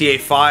GTA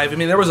 5. I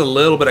mean, there was a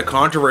little bit of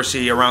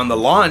controversy around the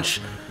launch,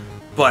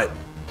 but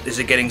is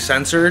it getting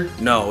censored?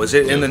 No. Is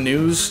it in the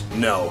news?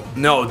 No.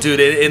 No, dude,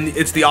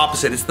 it's the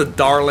opposite. It's the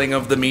darling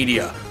of the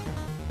media.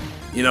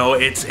 You know,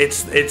 it's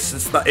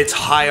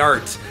high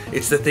art.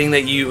 It's the thing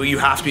that you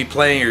have to be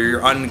playing or you're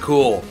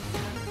uncool.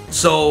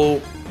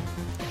 So,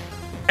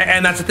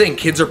 and that's the thing.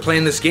 Kids are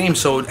playing this game,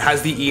 so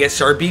has the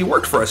ESRB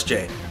worked for us,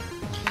 Jay?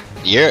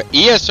 Yeah,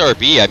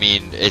 ESRB, I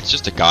mean, it's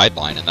just a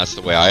guideline, and that's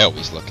the way I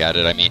always look at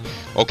it. I mean,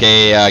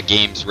 okay,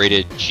 games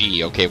rated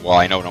G. Okay, well,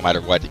 I know no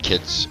matter what, the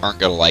kids aren't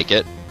going to like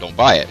it. Don't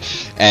buy it.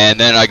 And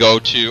then I go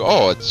to,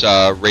 oh, it's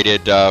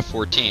rated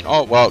 14.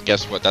 Oh, well,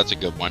 guess what? That's a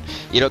good one.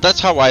 You know,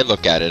 that's how I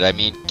look at it. I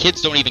mean,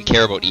 kids don't even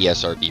care about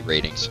ESRB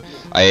ratings.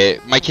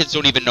 My kids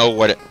don't even know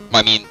what it,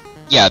 I mean,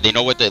 yeah, they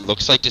know what it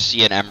looks like to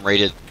see an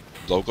M-rated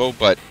logo,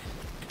 but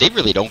they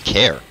really don't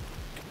care.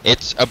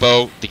 It's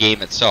about the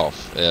game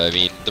itself. I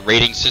mean, the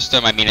rating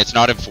system, I mean, it's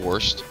not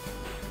enforced.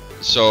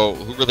 So,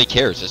 who really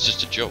cares? It's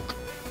just a joke.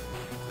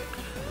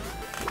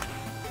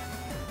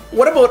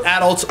 What about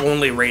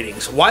adults-only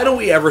ratings? Why don't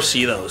we ever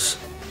see those?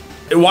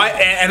 Why?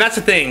 And that's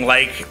the thing,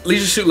 like,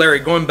 Leisure Suit Larry,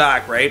 going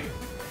back, right?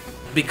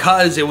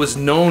 Because it was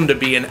known to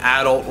be an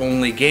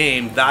adult-only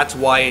game, that's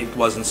why it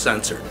wasn't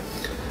censored.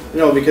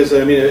 No, because,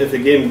 I mean, if a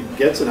game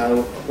gets an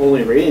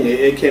adult-only rating,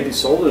 it can't be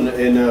sold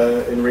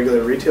in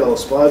regular retail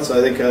spots. I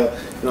think,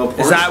 you know,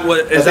 is that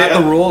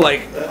the rule?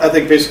 Like, I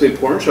think basically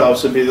porn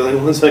shops would be the only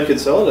ones that could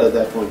sell it at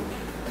that point.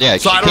 Yeah,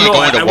 so you I don't know.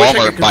 can't go into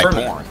Walmart and buy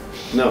porn.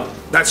 No.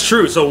 That's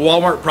true. So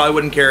Walmart probably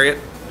wouldn't carry it.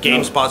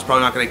 GameSpot's probably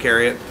not going to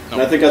carry it. No.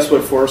 And I think that's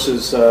what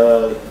forces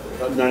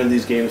none of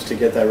these games to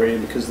get that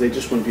rating, because they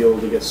just wouldn't be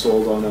able to get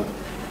sold on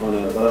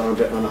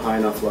a high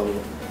enough level.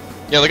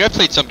 Yeah, like I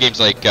played some games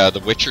like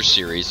the Witcher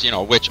series, you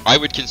know, which I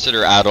would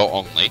consider adult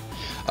only.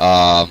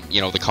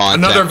 You know, the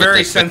content. Another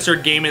very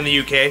censored game in the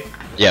UK.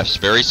 Yes,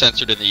 very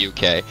censored in the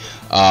UK.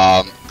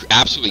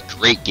 Absolutely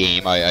great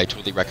game. I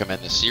totally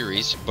recommend the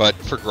series. But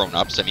for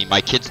grown-ups, I mean, my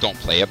kids don't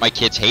play it. My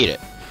kids hate it.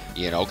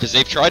 You know, because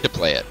they've tried to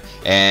play it.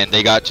 And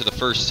they got to the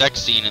first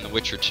sex scene in The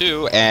Witcher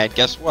 2, and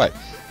guess what?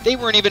 They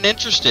weren't even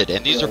interested.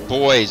 And these are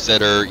boys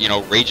that are, you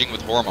know, raging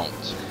with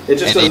hormones. It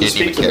just and doesn't they didn't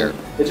speak even to care.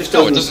 them. It just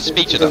no, it doesn't doesn't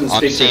speak to them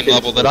on the same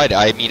level that I do.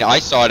 I mean, I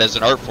saw it as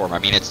an art form. I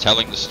mean, it's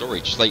telling the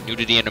story, just like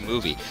nudity in a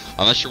movie.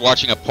 Unless you're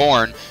watching a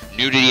porn,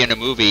 nudity in a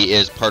movie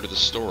is part of the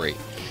story.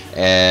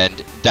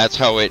 And that's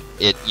how it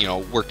you know,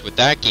 worked with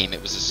that game.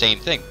 It was the same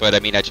thing. But, I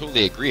mean, I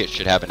totally agree it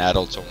should have an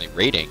adults-only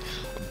rating.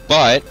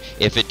 But,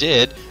 if it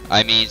did,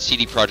 I mean,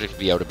 CD Projekt would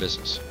be out of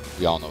business.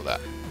 We all know that.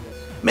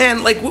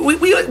 Man, like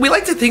we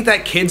like to think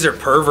that kids are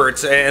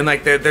perverts and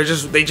like they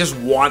just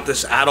want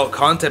this adult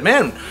content.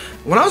 Man,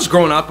 when I was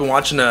growing up and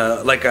watching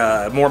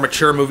a more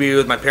mature movie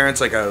with my parents,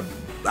 like a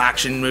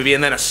action movie,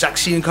 and then a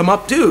sex scene come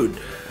up, dude,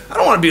 I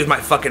don't want to be with my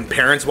fucking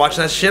parents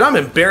watching that shit. I'm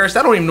embarrassed.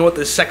 I don't even know what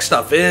this sex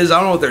stuff is. I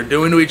don't know what they're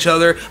doing to each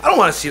other. I don't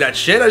want to see that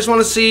shit. I just want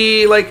to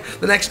see, like,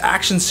 the next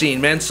action scene,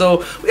 man.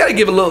 So we got to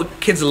give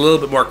kids a little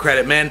bit more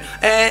credit, man,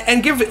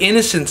 and give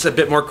innocence a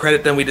bit more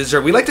credit than we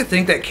deserve. We like to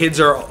think that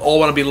kids all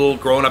want to be little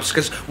grown-ups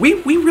because we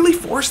really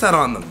force that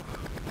on them.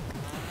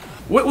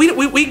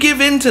 We give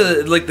in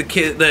to, like,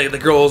 the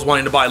girls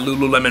wanting to buy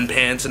Lululemon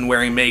pants and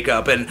wearing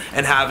makeup and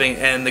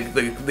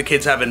the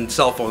kids having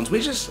cell phones.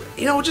 We just,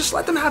 you know, just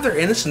let them have their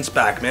innocence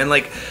back, man.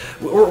 Like,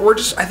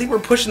 I think we're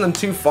pushing them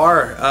too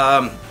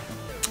far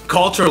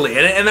culturally,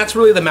 and that's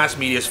really the mass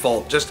media's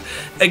fault. Just,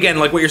 again,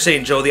 like what you're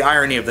saying, Joe, the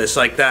irony of this,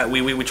 like that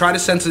we try to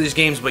censor these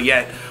games, but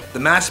yet the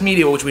mass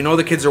media, which we know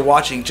the kids are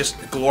watching,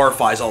 just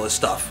glorifies all this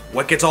stuff.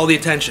 What gets all the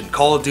attention?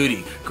 Call of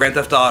Duty, Grand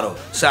Theft Auto,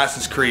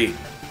 Assassin's Creed.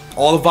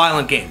 All the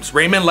violent games.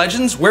 Rayman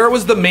Legends, where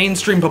was the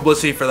mainstream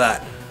publicity for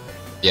that?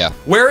 Yeah.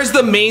 Where is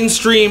the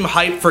mainstream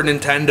hype for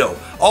Nintendo?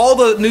 All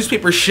the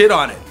newspapers shit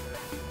on it.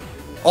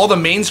 All the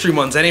mainstream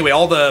ones anyway,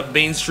 all the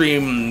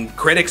mainstream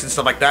critics and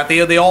stuff like that,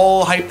 they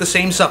all hype the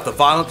same stuff, the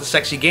violent, the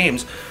sexy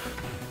games.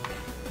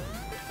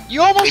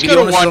 You almost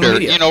gotta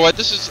wonder, you know what,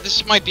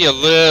 this might be a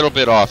little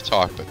bit off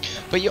topic,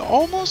 but you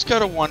almost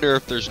gotta wonder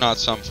if there's not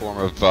some form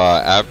of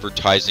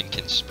advertising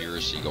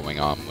conspiracy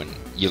going on when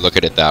you look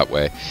at it that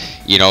way.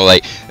 You know,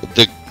 like,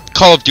 the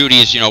Call of Duty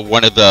is, you know,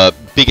 one of the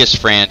biggest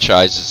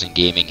franchises in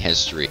gaming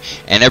history,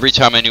 and every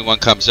time a new one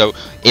comes out,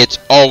 it's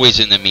always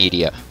in the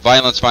media.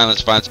 Violence,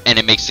 violence, violence, and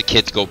it makes the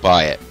kids go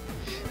buy it.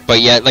 But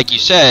yet, like you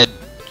said,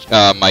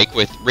 Mike,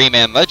 with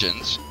Rayman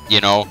Legends,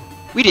 you know,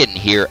 we didn't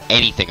hear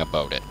anything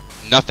about it.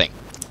 Nothing.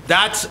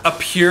 That's a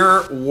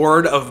pure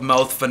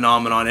word-of-mouth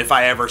phenomenon, if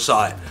I ever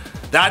saw it.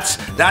 That's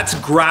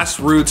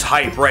grassroots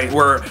hype, right?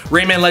 Where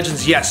Rayman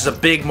Legends, yes, is a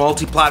big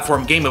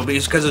multi-platform game, but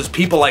it's because there's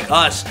people like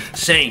us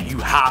saying, you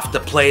have to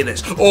play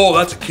this. Oh,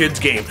 that's a kid's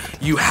game.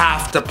 You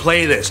have to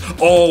play this.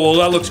 Oh, well,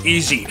 that looks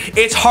easy.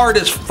 It's hard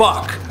as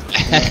fuck.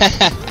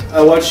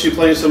 I watched you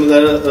playing some of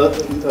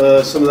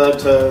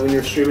that when you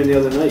were streaming the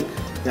other night.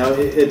 Now,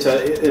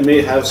 it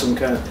may have some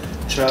kind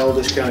of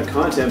childish kind of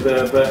content,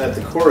 but at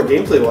the core,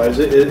 gameplay-wise,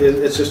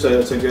 it's just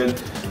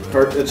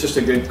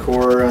a good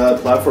core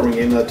platforming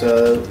game that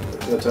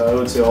I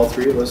would say all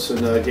three of us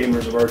and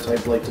gamers of our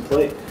type like to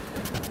play.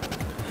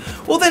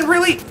 Well, then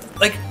really,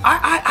 like,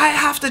 I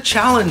have to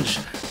challenge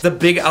the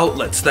big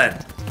outlets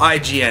then.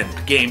 IGN,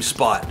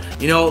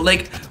 GameSpot, you know,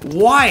 like,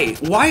 why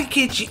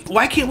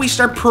can't we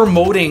start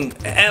promoting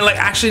and, like,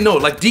 actually no,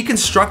 like,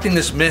 deconstructing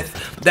this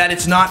myth that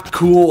it's not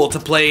cool to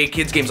play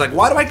kids games? Like,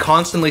 why do I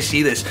constantly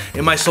see this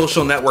in my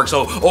social networks?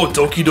 Oh,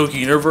 Doki Doki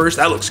Universe,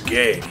 that looks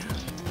gay.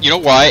 You know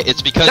why?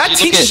 It's because that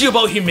teaches you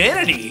about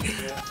humanity.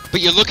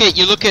 But you look at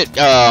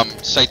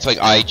sites like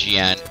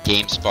IGN,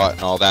 GameSpot,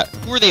 and all that.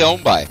 Who are they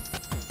owned by?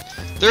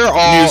 They're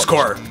all News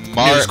Corp.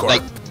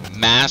 like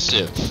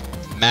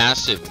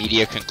massive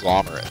media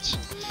conglomerates.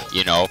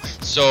 You know,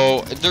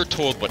 so they're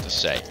told what to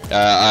say.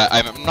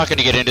 I'm not going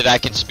to get into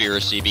that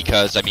conspiracy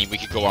because, I mean, we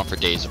could go on for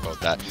days about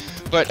that.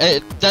 But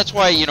that's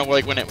why, you know,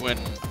 like when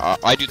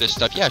I do this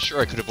stuff, yeah, sure,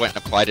 I could have went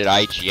and applied at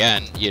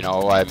IGN. You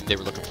know, they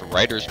were looking for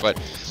writers, but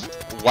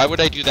why would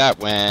I do that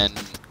when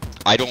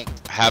I don't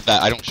have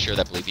that? I don't share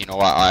that belief. You know,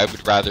 I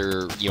would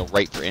rather, you know,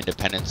 write for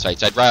independent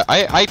sites.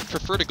 I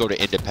prefer to go to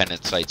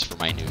independent sites for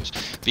my news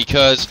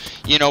because,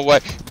 you know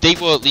what, they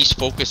will at least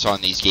focus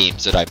on these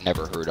games that I've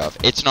never heard of.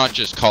 It's not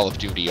just Call of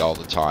Duty all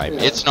the time.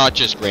 Yeah. It's not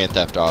just Grand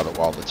Theft Auto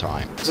all the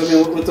time. So,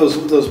 I mean, with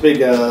those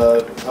big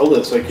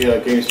outlets like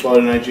GameSpot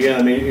and IGN,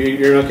 I mean,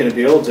 you're not going to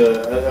be able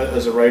to,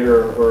 as a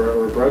writer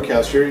or a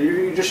broadcaster,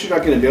 you're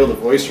not going to be able to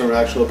voice from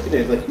actual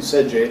opinion. Like you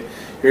said, Jay,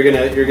 you're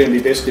gonna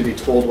be basically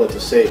told what to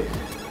say.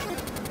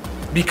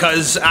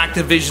 Because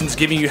Activision's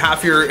giving you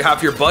half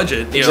your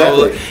budget, you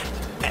exactly. know.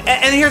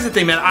 And here's the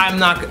thing, man.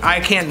 I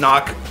can't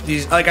knock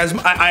these. Like,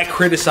 I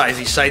criticize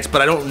these sites,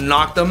 but I don't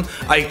knock them.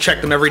 I check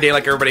them every day,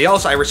 like everybody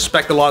else. I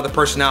respect a lot of the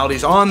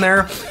personalities on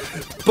there,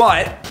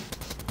 but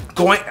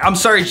I'm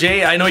sorry,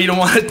 Jay. I know you don't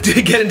want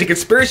to get into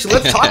conspiracy.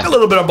 Let's talk a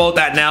little bit about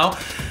that now.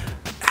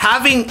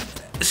 Having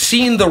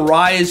seen the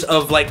rise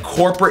of, like,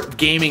 corporate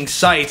gaming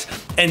sites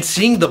and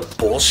seeing the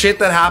bullshit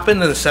that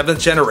happened in the 7th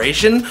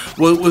generation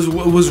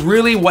was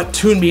really what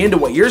tuned me into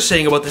what you're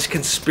saying about this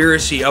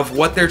conspiracy of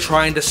what they're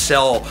trying to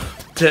sell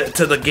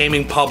to the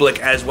gaming public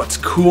as what's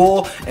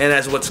cool and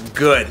as what's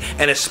good,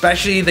 and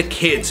especially the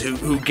kids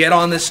who get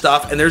on this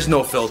stuff, and there's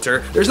no filter,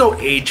 there's no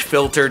age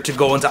filter to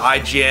go into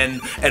IGN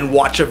and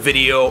watch a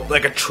video,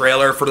 like a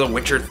trailer for The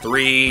Witcher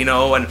 3, you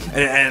know,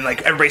 and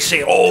like everybody's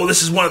saying, oh,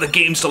 this is one of the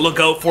games to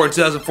look out for in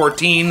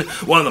 2014,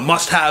 one of the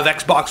must-have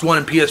Xbox One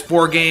and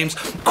PS4 games.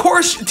 Of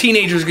course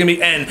teenagers are gonna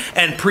be, and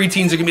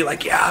preteens are gonna be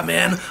like, yeah,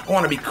 man, I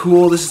wanna be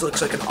cool, this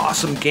looks like an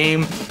awesome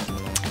game.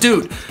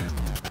 Dude,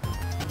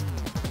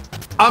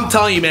 I'm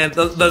telling you, man,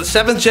 the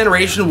 7th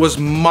generation was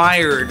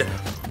mired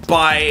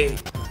by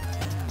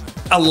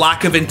a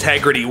lack of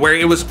integrity, where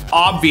it was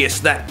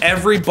obvious that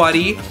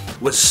everybody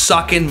was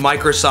sucking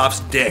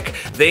Microsoft's dick.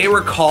 They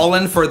were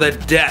calling for the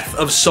death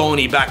of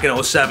Sony back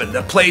in 07.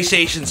 The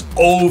PlayStation's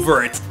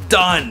over, it's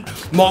done.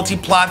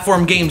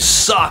 Multi-platform games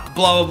suck,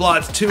 blah, blah, blah.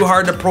 It's too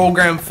hard to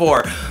program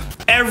for.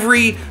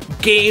 Every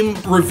game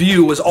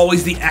review was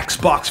always the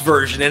Xbox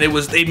version, and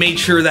they made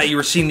sure that you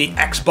were seeing the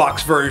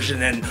Xbox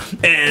version, and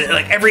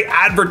like every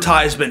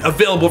advertisement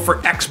available for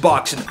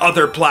Xbox and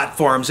other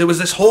platforms. It was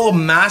this whole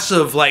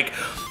massive like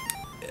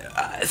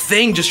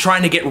thing just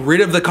trying to get rid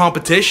of the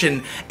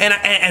competition,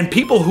 and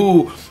people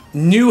who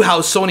knew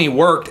how Sony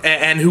worked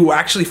and who were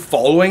actually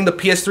following the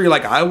PS3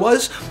 like I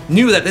was,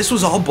 knew that this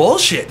was all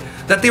bullshit,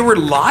 that they were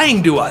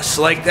lying to us,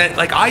 like that,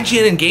 like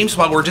IGN and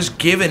GameSpot were just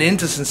giving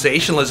into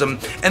sensationalism.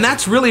 And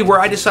that's really where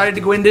I decided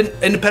to go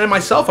independent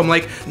myself. I'm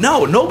like,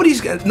 no,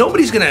 nobody's gonna,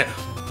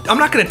 I'm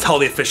not gonna tell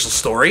the official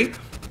story,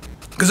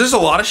 because there's a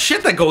lot of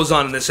shit that goes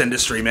on in this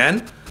industry,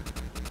 man.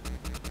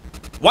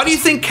 Why do you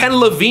think Ken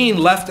Levine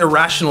left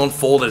Irrational and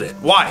folded it?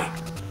 Why?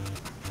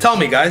 Tell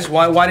me, guys,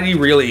 why did he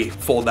really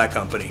fold that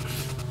company?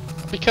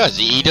 Because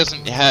he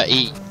doesn't have,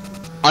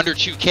 under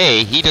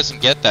 2K, he doesn't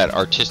get that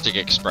artistic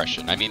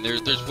expression. I mean,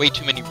 there's way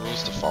too many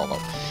rules to follow.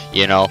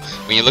 You know,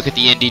 when you look at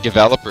the indie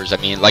developers, I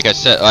mean, like I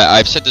said,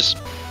 I've said this,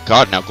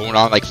 God, now going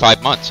on like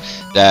 5 months,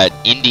 that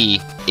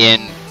indie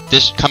in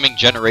this coming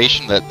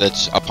generation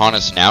that's upon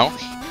us now,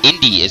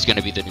 indie is going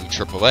to be the new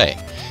AAA.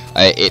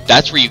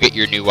 That's where you get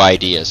your new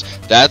ideas.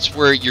 That's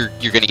where you're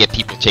going to get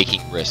people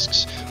taking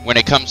risks. When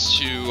it comes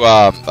to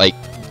like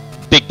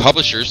big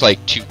publishers like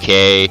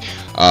 2K,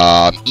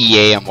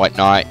 EA and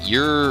whatnot,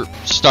 you're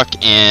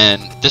stuck in,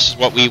 this is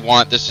what we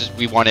want,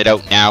 we want it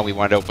out now, we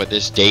want it out by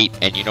this date.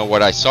 And you know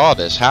what, I saw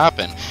this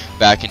happen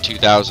back in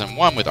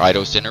 2001 with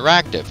Eidos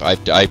Interactive.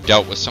 I've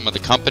dealt with some of the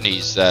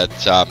companies that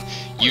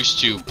used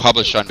to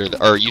publish under,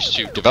 or used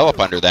to develop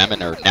under them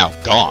and are now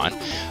gone,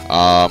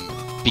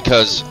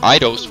 because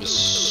Eidos was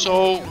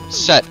so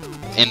set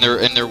in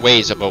their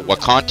ways about what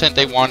content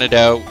they wanted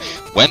out,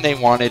 when they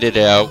wanted it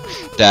out,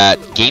 that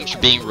games are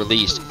being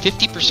released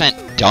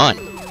 50% done.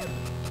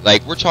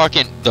 Like, we're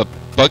talking the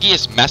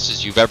buggiest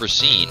messes you've ever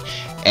seen,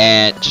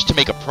 and just to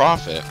make a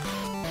profit.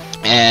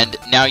 And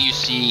now you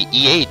see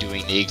EA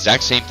doing the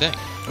exact same thing.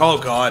 Oh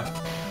god,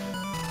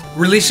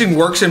 releasing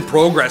works in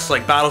progress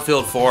like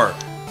Battlefield 4,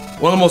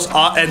 one of the most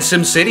and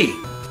SimCity,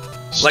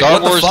 Star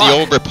Wars: The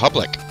Old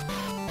Republic.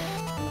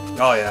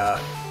 Oh yeah.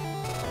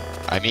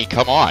 I mean,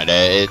 come on.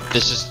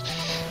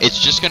 It's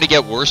just going to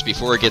get worse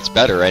before it gets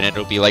better, and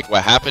it'll be like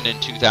what happened in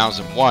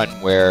 2001,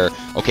 where,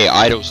 okay,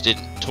 Eidos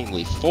didn't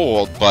totally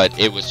fold, but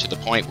it was to the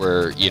point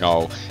where, you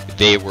know,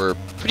 they were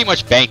pretty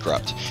much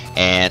bankrupt,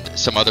 and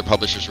some other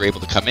publishers were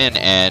able to come in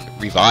and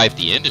revive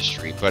the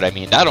industry. But I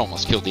mean, that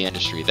almost killed the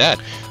industry then.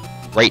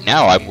 Right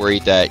now, I'm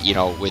worried that, you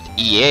know, with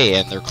EA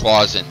and their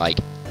claws in like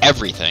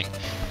everything,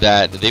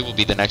 that they will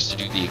be the next to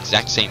do the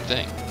exact same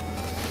thing.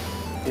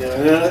 Yeah,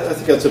 and I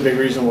think that's a big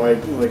reason why,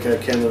 like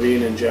Ken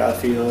Levine and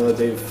Jaffe, you know, that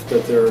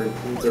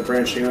they're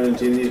branching out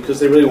into indie, because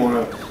they really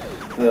want to,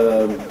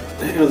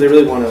 you know, they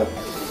really want to,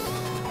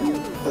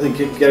 I think,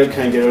 get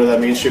out of that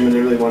mainstream, and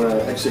they really want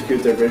to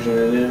execute their vision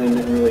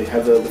and really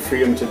have the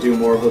freedom to do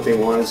more of what they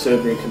want instead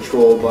of being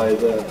controlled by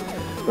the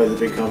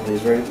big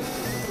companies, right?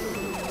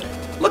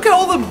 Look at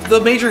all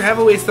the major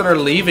heavyweights that are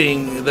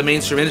leaving the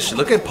mainstream industry.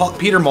 Look at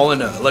Peter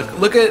Molyneux.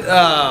 Look at.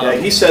 Yeah,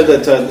 he said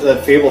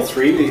that Fable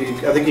 3,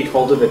 I think he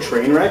called it a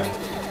train wreck.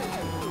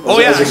 Oh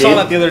yeah, I saw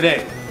that the other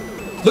day.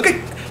 Look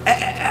at.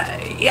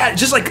 Yeah,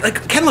 just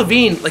like Ken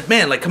Levine, like,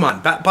 man, like, come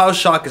on,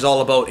 BioShock is all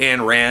about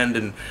Ayn Rand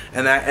and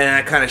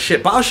that kind of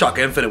shit. BioShock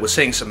Infinite was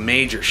saying some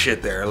major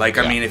shit there. Like,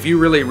 yeah. I mean, if you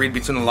really read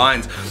between the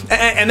lines,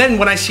 and then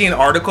when I see an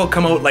article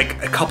come out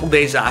like a couple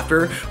days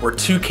after where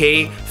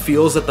 2K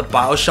feels that the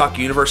BioShock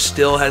universe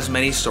still has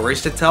many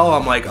stories to tell,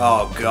 I'm like,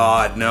 oh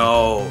god,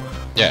 no.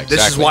 Yeah, exactly.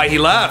 This is why he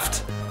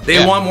left.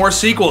 They want more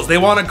sequels. They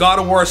want a God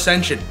of War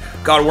Ascension.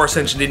 God of War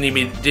Ascension didn't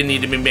need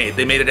to be made.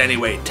 They made it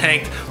anyway.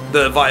 Tanked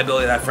the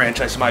viability of that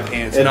franchise, in my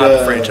opinion. It's not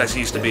the franchise it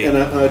used to be. And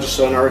I just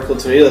saw an article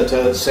today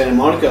that Santa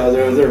Monica,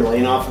 they're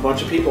laying off a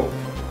bunch of people.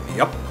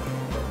 Yep.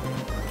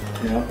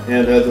 Yeah,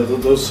 and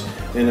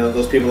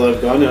those people that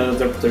have gone,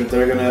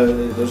 they're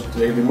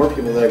gonna be more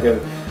people that are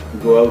gonna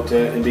go out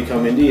and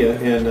become indie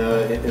and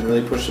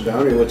really push the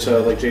boundary. Which,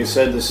 like Jay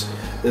said,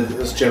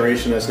 this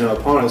generation that's now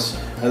upon us,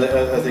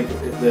 I think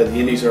the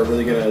indies are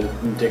really going to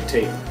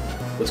dictate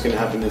what's going to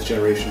happen in this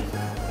generation.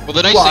 Well,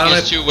 the nice thing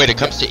is too, when it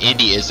comes to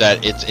indie, is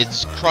that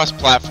it's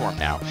cross-platform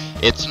now.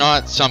 It's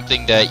not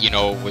something that, you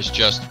know, was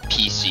just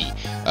PC.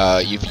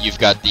 You've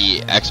got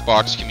the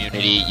Xbox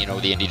community, you know,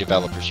 the indie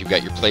developers. You've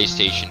got your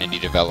PlayStation indie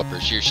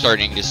developers. You're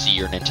starting to see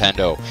your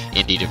Nintendo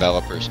indie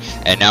developers.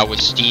 And now with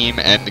Steam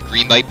and the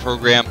Greenlight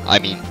program, I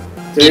mean,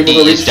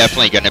 indie's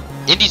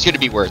gonna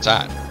be where it's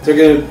at.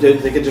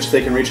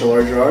 They can reach a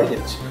larger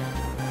audience.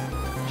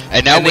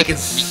 And now with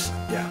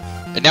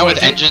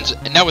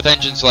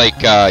engines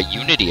like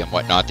Unity and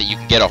whatnot that you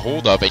can get a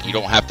hold of, and you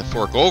don't have to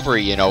fork over,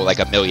 you know, like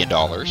 $1 million.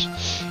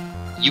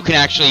 You can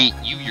actually,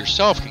 you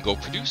yourself can go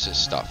produce this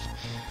stuff,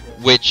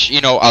 which,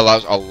 you know,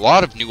 allows a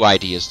lot of new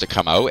ideas to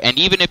come out. And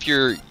even if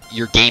you're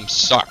your game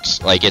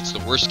sucks, like it's the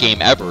worst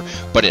game ever,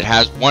 but it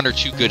has one or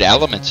two good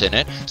elements in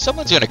it,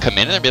 someone's gonna come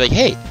in and be like,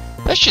 hey,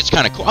 that shit's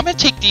kind of cool. I'm gonna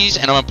take these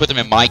and I'm gonna put them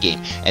in my game,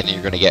 and then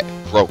you're gonna get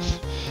growth,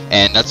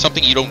 and that's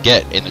something you don't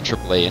get in the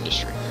AAA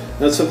industry.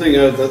 That's something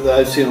that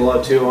I've seen a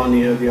lot too on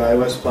the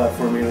iOS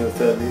platform, with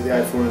the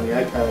iPhone and the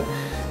iPad.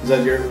 Is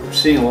that you're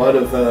seeing a lot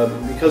of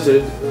because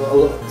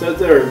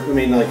they're I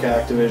mean, like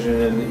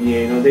Activision and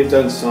EA, they've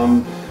done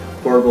some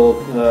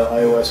portable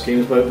iOS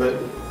games, but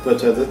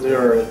there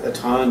are a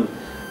ton,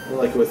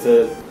 like with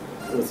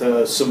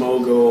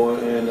Simogo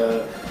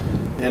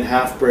and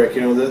Half Brick.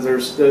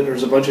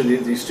 There's a bunch of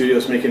these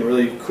studios making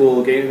really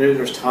cool games.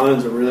 There's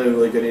tons of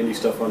really good indie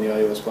stuff on the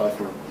iOS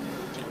platform,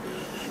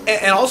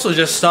 and also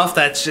just stuff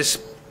that's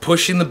just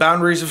pushing the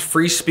boundaries of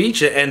free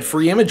speech and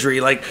free imagery.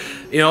 Like,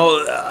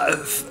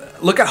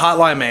 look at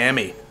Hotline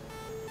Miami.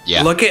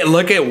 Yeah. Look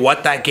at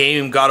what that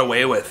game got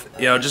away with.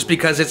 Just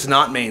because it's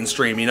not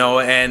mainstream,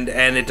 and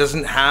it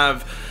doesn't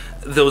have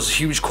those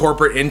huge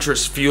corporate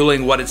interests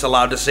fueling what it's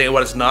allowed to say and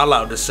what it's not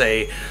allowed to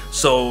say.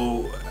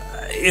 So,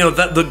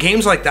 the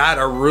games like that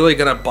are really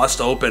gonna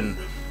bust open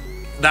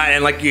that.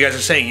 And like you guys are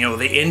saying,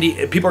 the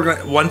indie people are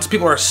gonna, once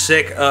people are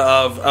sick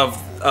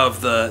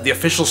of the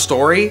official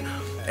story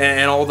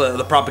and all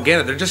the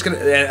propaganda, they're just gonna,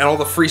 and all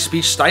the free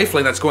speech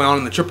stifling that's going on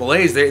in the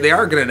AAAs, they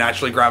are gonna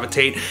naturally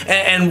gravitate.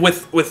 And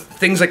with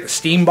things like the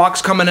Steam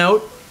box coming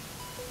out,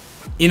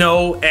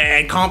 and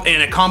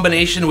a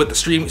combination with the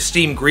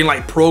Steam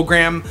Greenlight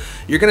program,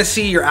 you're gonna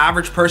see your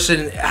average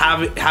person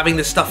having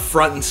this stuff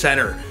front and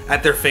center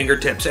at their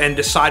fingertips and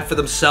decide for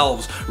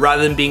themselves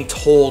rather than being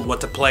told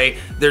what to play.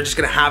 They're just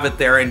gonna have it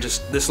there and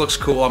just, this looks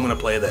cool, I'm gonna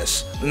play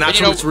this. And that's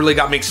what's really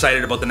got me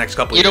excited about the next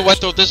couple of years. You know what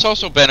though, this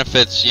also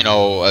benefits,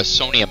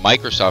 Sony and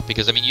Microsoft,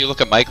 because I mean, you look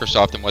at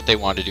Microsoft and what they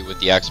want to do with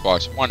the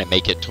Xbox One and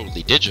make it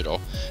totally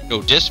digital,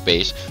 no disc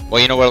space.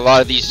 Well, you know what, a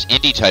lot of these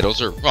indie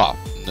titles are,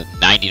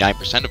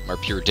 99% of them are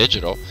pure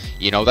digital.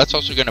 That's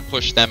also going to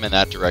push them in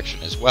that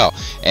direction as well.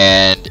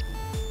 And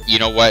you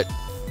know what,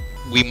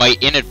 we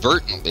might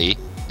inadvertently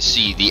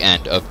see the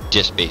end of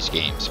disc-based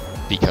games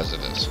because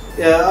of this.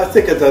 Yeah, I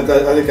think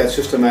that's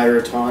just a matter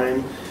of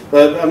time.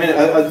 But I mean,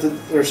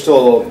 there's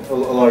still a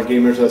lot of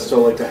gamers that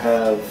still like to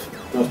have,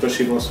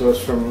 especially most of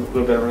us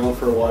who've been around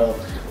for a while,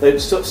 they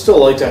still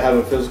like to have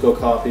a physical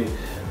copy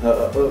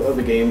of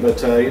a game.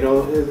 But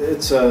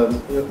it's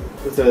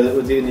with the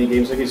indie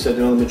games, like you said,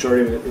 the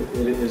majority of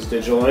it is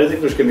digital. And I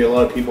think there's going to be a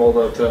lot of people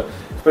that,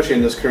 especially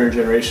in this current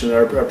generation, that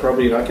are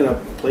probably not going to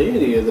play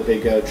any of the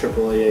big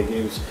AAA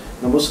games.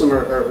 Most of them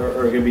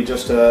are going to be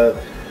just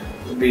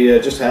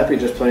happy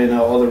just playing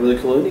all the really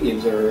cool indie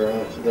games that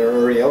are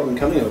already out and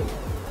coming out.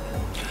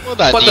 Well,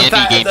 the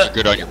indie games are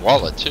good on your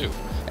wallet too,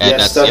 and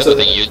yes, that's the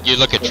other thing. You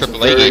look at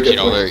AAA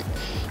games,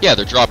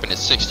 they're dropping at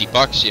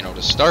 $60,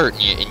 to start,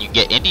 and you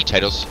get indie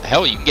titles.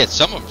 Hell, you can get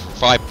some of them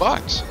for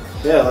 $5.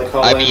 Yeah, like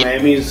Hotline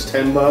Miami's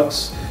 $10.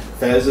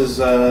 Fez is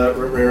right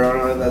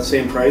around that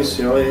same price.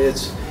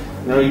 It's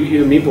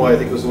you Meat Boy, I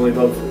think, was only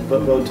about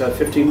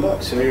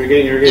 $15. You're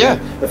getting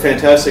a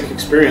fantastic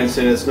experience,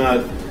 and it's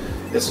not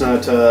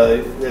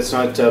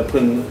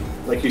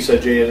putting, like you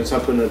said, Jay, it's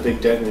not putting a big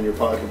dent in your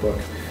pocketbook.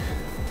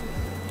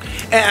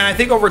 And I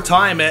think over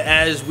time,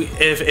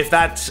 if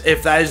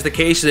that is the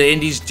case, the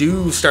indies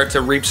do start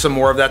to reap some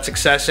more of that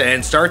success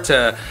and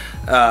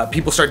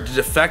people start to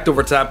defect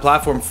over to that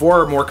platform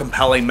for more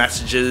compelling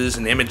messages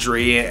and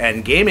imagery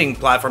and gaming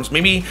platforms.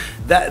 Maybe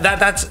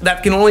that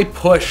can only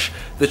push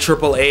the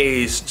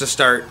AAAs to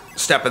start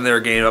stepping their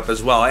game up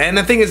as well. And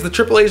the thing is, the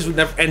AAAs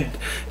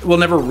will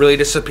never really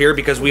disappear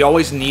because we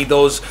always need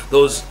those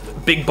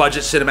big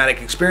budget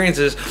cinematic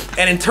experiences.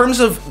 And in terms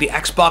of the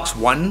Xbox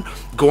One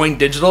going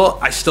digital,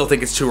 I still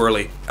think it's too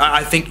early.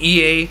 I think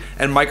EA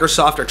and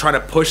Microsoft are trying to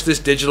push this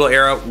digital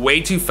era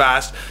way too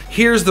fast.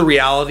 Here's the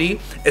reality,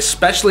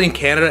 especially in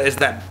Canada, is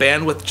that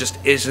bandwidth just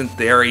isn't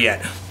there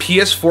yet.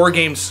 PS4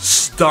 games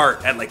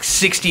start at like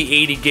 60,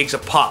 80 gigs a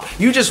pop.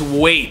 You just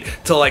wait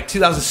till like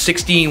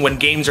 2016 when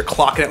games are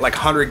clocking at like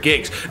 100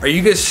 gigs. Are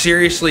you guys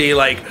seriously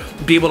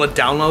be able to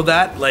download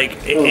that and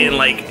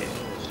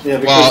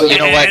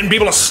be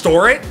able to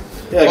store it?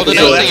 Yeah, well, the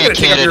nice thing in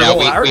Canada now,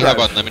 we have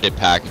unlimited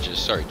packages.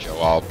 Sorry,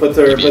 Joe. But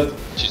they're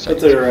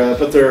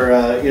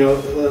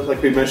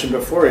like we mentioned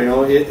before,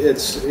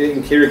 it's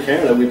in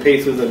Canada we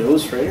pay through the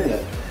nose for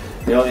internet,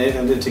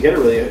 and to get a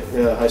really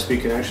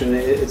high-speed connection,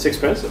 it's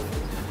expensive.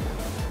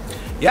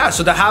 Yeah,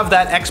 so to have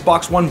that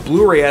Xbox One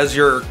Blu-ray as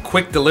your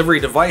quick delivery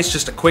device,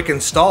 just a quick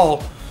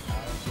install,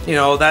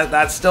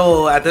 that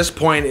still at this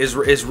point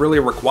is really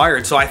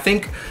required. So I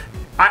think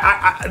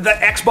the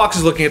Xbox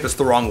is looking at this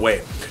the wrong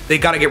way. They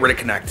got to get rid of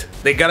Kinect.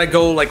 They got to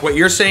go like what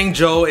you're saying,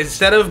 Joe.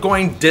 Instead of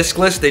going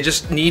discless, they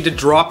just need to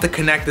drop the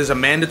Kinect as a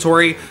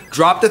mandatory.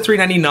 Drop the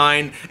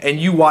 $399, and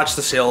you watch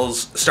the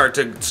sales start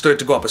to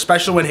go up,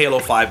 especially when Halo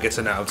 5 gets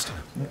announced,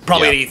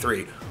 probably at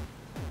E3.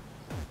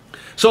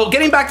 So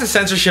getting back to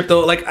censorship,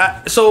 though,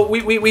 so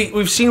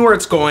we've seen where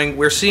it's going.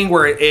 We're seeing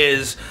where it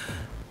is.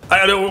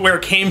 I don't know where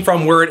it came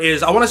from, where it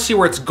is. I want to see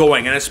where it's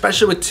going, and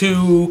especially with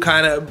two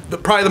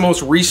probably the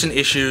most recent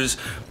issues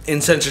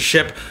in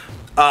censorship.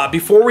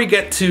 Before we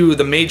get to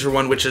the major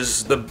one, which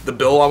is the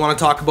bill I want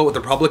to talk about with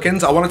the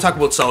Republicans, I want to talk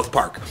about South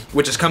Park,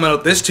 which is coming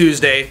out this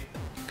Tuesday,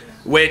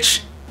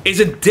 which is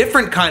a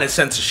different kind of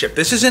censorship.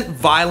 This isn't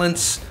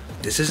violence,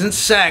 this isn't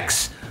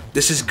sex,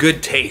 this is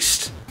good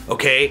taste,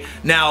 okay?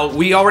 Now,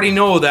 we already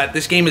know that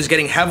this game is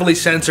getting heavily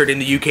censored in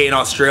the UK and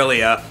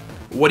Australia.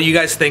 What do you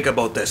guys think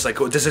about this? Like,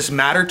 does this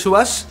matter to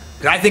us?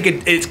 I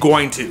think it's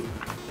going to,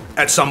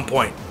 at some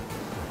point.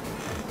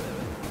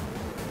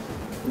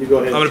 You go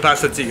ahead. I'm going to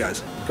pass that to you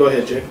guys. Go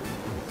ahead, Jay.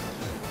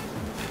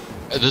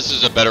 This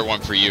is a better one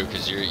for you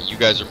because you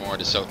guys are more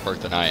into South Park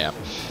than I am.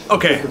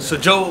 Okay, so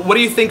Joe, what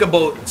do you think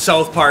about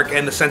South Park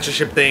and the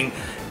censorship thing?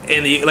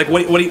 And the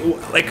what do you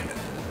like?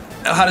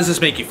 How does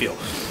this make you feel?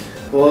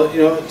 Well,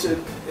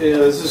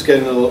 this is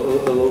getting a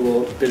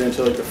little bit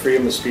into like the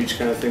freedom of speech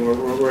kind of thing,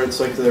 where it's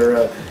like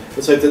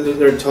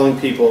they're telling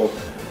people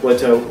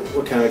what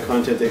kind of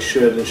content they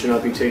should and should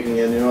not be taking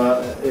in.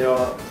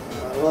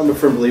 I'm a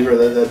firm believer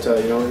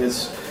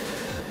that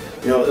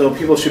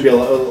people should be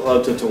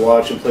allowed to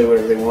watch and play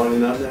whatever they want,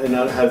 and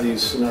not have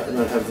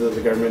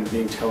the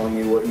government telling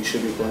you what you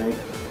should be playing.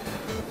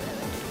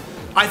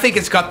 I think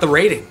it's got the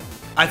rating.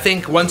 I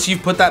think once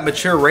you've put that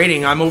mature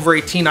rating, I'm over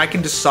 18, I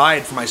can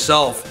decide for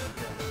myself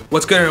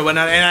what's good and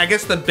whatnot. And I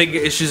guess the big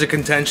issues of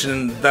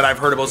contention that I've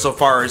heard about so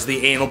far is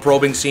the anal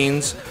probing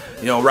scenes.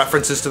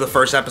 References to the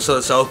first episode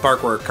of South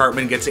Park where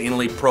Cartman gets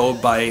anally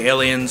probed by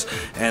aliens,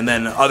 and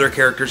then other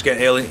characters get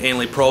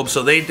anally probed.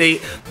 So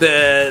the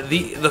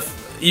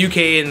UK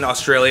and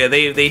Australia,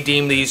 they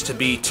deem these to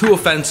be too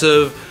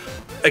offensive,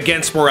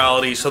 against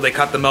morality, so they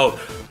cut them out.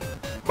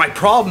 My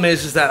problem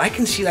is that I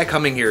can see that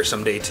coming here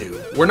someday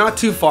too. We're not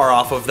too far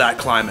off of that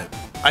climate.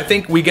 I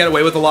think we get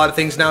away with a lot of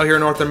things now here in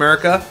North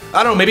America.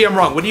 I don't know, maybe I'm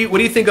wrong. What do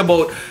you think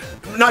about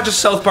not just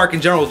South Park in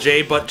general,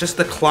 Jay, but just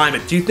the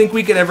climate? Do you think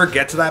we could ever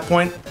get to that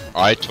point?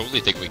 I totally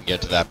think we can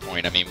get to that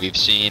point. I mean, we've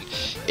seen,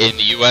 in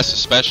the US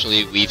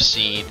especially, we've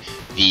seen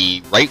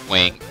the right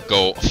wing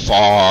go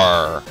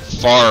far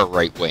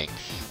right wing.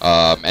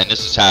 And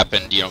this has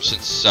happened,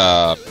 since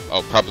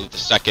probably the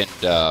second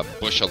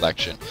Bush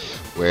election,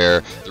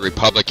 where the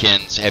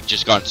Republicans have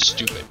just gone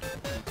stupid.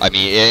 I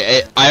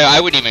mean,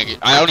 I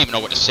don't even know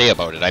what to say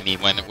about it. I mean,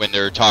 when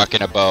they're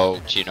talking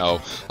about,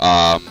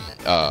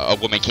 a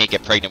woman can't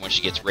get pregnant when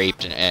she gets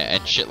raped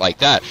and shit like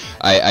that.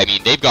 I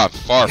mean, they've gone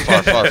far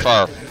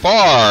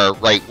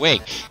right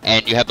wing,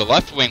 and you have the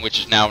left wing, which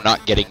is now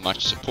not getting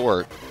much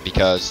support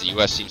because the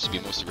U.S. seems to be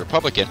mostly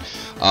Republican.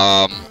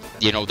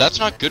 That's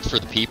not good for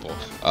the people.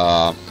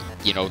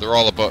 They're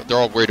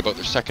all worried about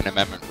their Second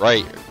Amendment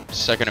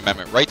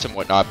rights and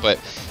whatnot, but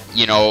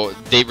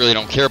they really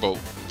don't care about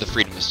the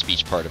freedom of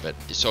speech part of it.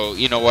 So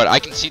you know what, I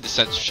can see the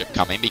censorship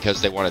coming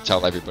because they want to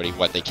tell everybody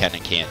what they can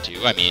and can't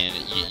do. I mean,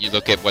 you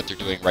look at what they're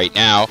doing right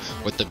now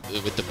with the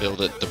bill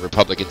that the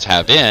Republicans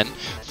have in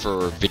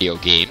for video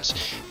games,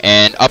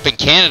 and up in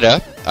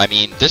Canada, I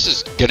mean, this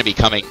is going to be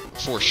coming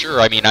for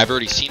sure. I mean, I've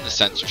already seen the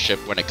censorship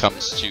when it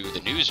comes to the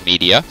news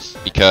media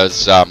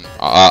because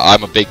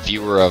I'm a big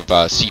viewer of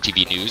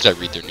CTV News. I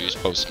read their news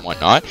posts and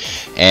whatnot,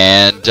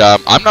 and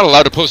I'm not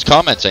allowed to post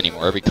comments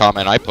anymore. Every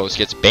comment I post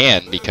gets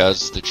banned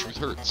because the truth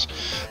hurts.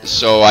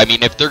 So, I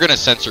mean, if they're going to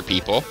censor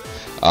people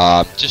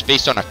just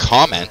based on a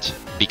comment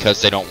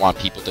because they don't want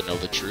people to know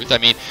the truth, I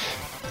mean,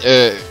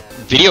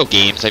 video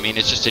games, I mean,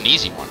 it's just an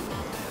easy one.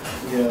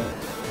 Yeah.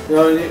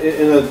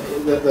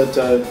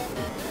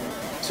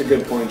 It's a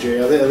good point,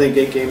 Jay. I think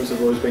gay games have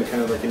always been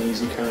kind of like an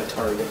easy kind of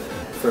target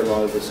for a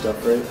lot of this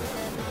stuff, right?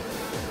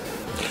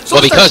 So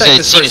well, because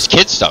it's seen as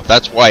kid stuff.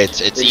 That's why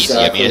it's easy.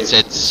 I mean,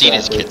 it's seen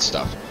as kid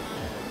stuff.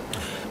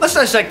 Let's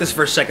dissect this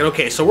for a second.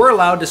 Okay, so we're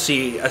allowed to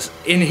see,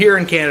 here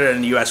in Canada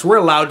and the U.S., we're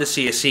allowed to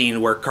see a scene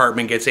where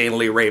Cartman gets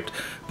anally raped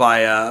by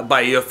a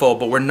UFO,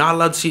 but we're not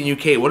allowed to see in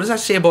the UK. What does that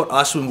say about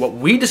us and what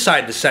we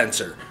decide to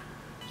censor?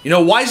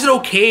 Why is it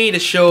okay to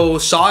show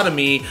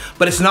sodomy,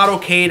 but it's not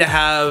okay to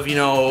have,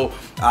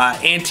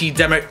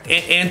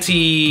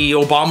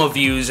 anti-Obama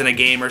views in a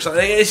game or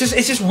something? It's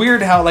just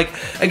weird how, like,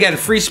 again,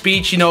 free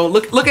speech.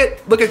 Look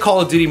at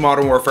Call of Duty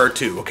Modern Warfare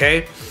 2.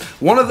 Okay,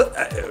 one of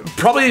the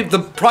probably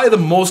the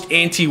most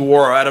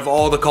anti-war out of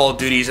all the Call of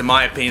Duties, in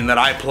my opinion, that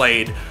I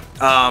played.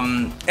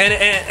 And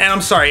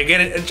I'm sorry,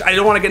 again, I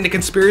don't want to get into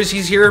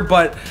conspiracies here,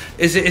 but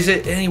is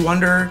it any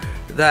wonder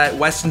that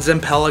Weston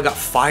Zempella got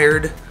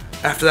fired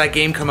after that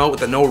game come out with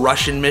the No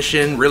Russian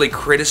mission, really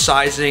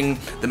criticizing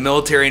the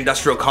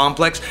military-industrial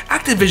complex?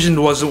 Activision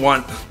doesn't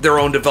want their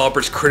own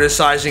developers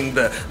criticizing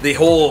the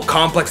whole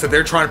complex that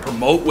they're trying to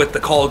promote with the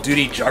Call of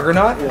Duty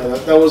juggernaut. Yeah,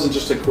 that wasn't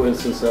just a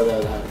coincidence that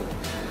happened.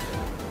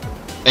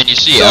 And you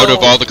see, out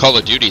of all the Call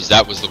of Duties,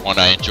 that was the one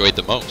I enjoyed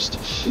the most.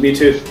 Me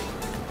too.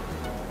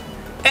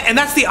 And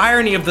that's the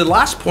irony of the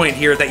last point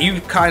here that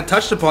you kind of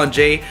touched upon,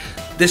 Jay.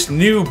 This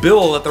new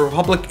bill that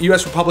the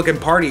U.S. Republican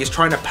Party is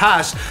trying to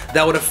pass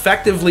that would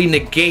effectively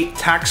negate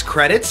tax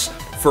credits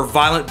for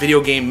violent video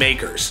game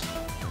makers.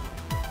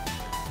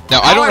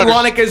 Now, How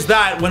ironic is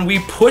that when we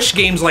push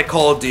games like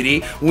Call of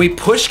Duty, when we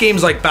push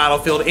games like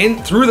Battlefield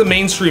in through the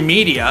mainstream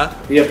media,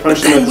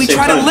 punish them at the same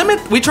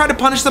time. We try to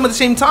punish them at the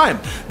same time.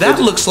 That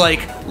looks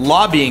like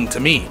lobbying to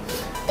me.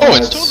 Oh,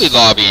 it's totally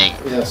lobbying.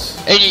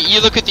 Yes. And you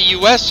look at the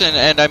U.S.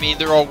 and I mean,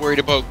 they're all worried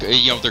about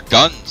their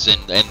guns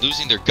and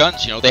losing their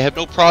guns. They have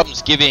no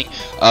problems giving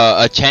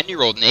a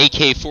 10-year-old an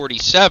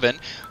AK-47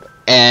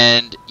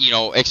 and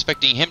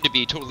expecting him to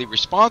be totally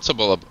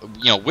responsible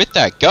with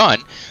that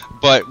gun.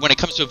 But when it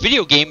comes to a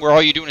video game where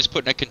all you're doing is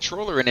putting a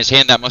controller in his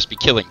hand, that must be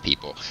killing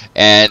people.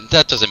 And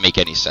that doesn't make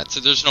any sense.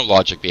 There's no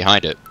logic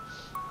behind it.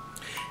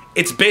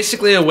 It's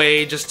basically a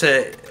way just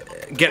to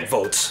get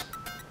votes.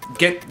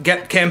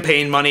 Get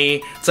campaign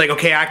money. It's like,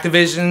 okay,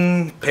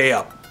 Activision, pay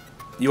up.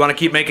 You want to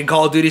keep making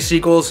Call of Duty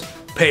sequels?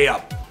 Pay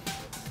up.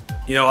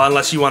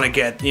 Unless you want to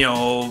get,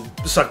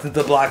 sucked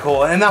into the black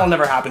hole. And that will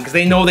never happen because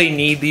they know they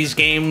need these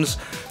games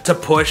to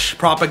push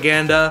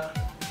propaganda.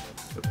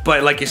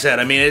 But like you said,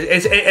 I mean,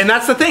 and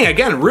that's the thing,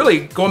 again,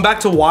 really, going back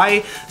to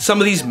why some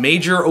of these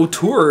major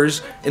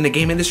auteurs in the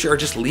game industry are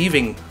just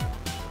leaving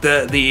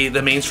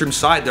the mainstream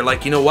side. They're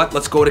like, you know what,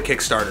 let's go to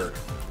Kickstarter.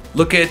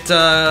 Look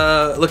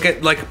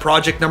at like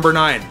Project Number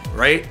 9,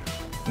 right?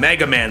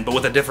 Mega Man, but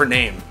with a different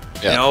name.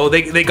 Yeah.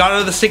 They got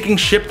out of the sinking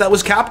ship that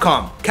was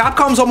Capcom.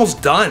 Capcom's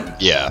almost done.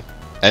 Yeah.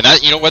 And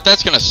that,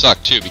 that's going to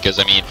suck too, because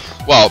I mean,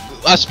 well,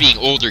 us being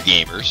older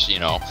gamers,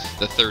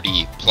 the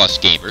 30-plus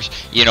gamers,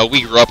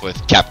 we grew up with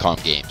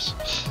Capcom games,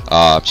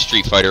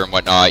 Street Fighter and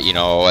whatnot.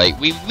 Like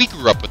we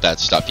grew up with that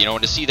stuff.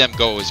 And to see them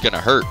go is going to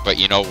hurt. But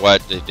you know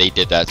what? They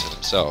did that to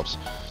themselves.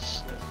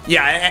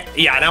 Yeah,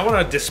 and I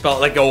want to dispel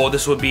like, oh,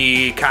 this would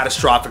be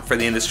catastrophic for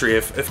the industry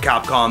if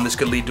Capcom. This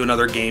could lead to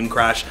another game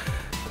crash.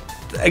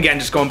 Again,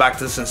 just going back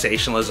to the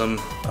sensationalism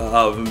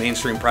of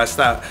mainstream press,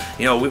 that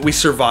we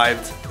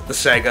survived the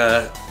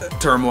Sega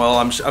turmoil.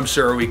 I'm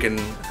sure we can,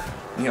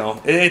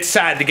 it's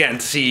sad again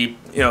to see,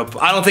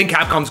 I don't think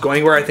Capcom's going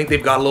anywhere. I think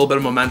they've got a little bit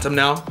of momentum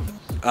now,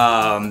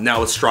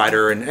 with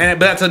Strider, but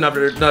that's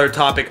another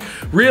topic.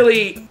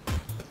 Really,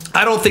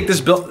 I don't think this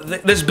bill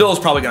is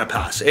probably going to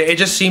pass. It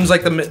just seems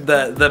like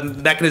the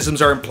mechanisms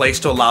are in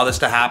place to allow this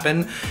to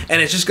happen,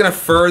 and it's just going to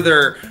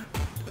further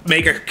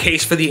make a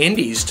case for the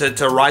indies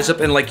to rise up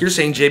and, like you're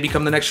saying, Jay,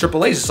 become the next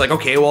AAAs. It's like,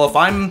 okay, well, if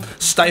I'm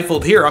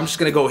stifled here, I'm just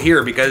going to go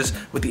here, because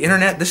with the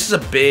internet, this is a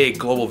big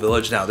global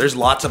village now. There's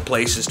lots of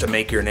places to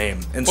make your name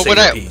and say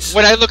your piece.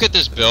 When I look at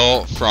this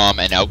bill from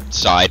an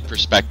outside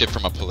perspective,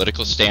 from a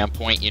political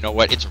standpoint, you know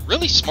what? It's a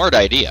really smart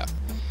idea.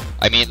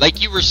 I mean,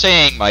 like you were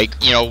saying, Mike,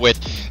 with,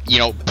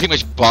 pretty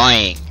much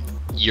buying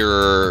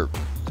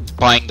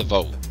the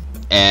vote.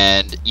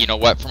 And you know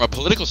what, from a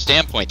political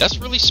standpoint, that's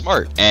really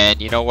smart. And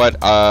you know what,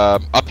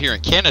 up here in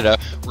Canada,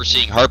 we're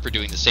seeing Harper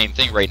doing the same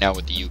thing right now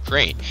with the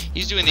Ukraine.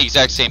 He's doing the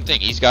exact same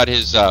thing. He's got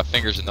his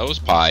fingers in those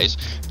pies,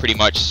 pretty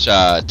much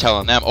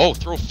telling them, oh,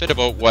 throw a fit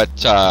about what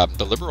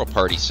the Liberal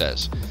Party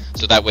says.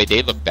 So that way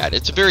they look bad.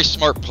 It's a very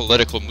smart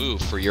political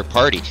move for your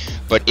party.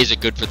 But is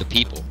it good for the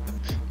people?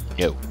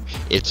 No,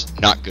 it's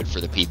not good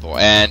for the people,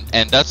 and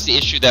that's the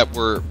issue that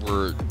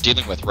we're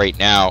dealing with right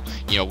now.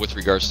 With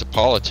regards to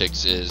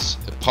politics, is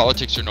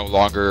politics are no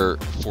longer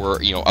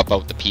for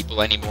about the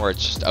people anymore.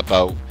 It's just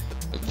about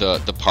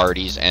the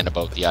parties and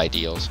about the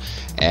ideals,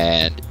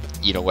 and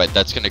you know what?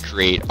 That's going to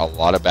create a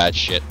lot of bad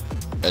shit,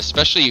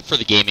 especially for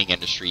the gaming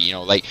industry.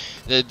 Like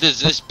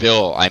this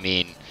bill. I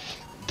mean,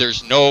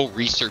 there's no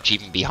research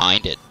even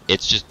behind it.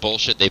 It's just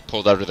bullshit they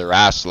pulled out of their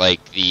ass,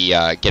 like the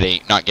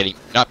not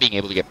being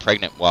able to get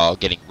pregnant while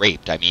getting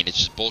raped. I mean, it's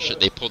just bullshit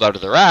they pulled out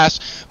of their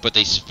ass, but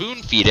they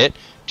spoon feed it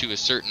to a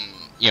certain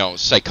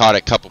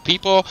psychotic couple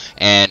people,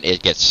 and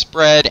it gets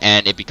spread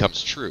and it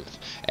becomes truth.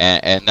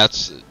 And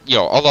that's a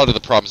lot of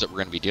the problems that we're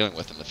going to be dealing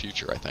with in the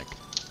future, I think.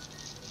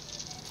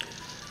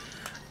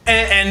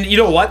 And you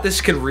know what? This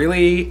could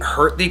really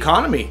hurt the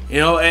economy.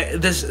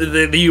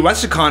 The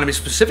U.S. economy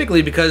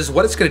specifically, because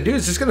what it's going to do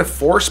is it's going to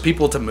force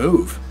people to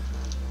move.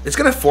 It's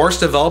going to force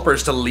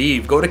developers to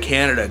leave, go to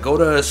Canada, go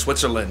to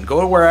Switzerland, go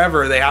to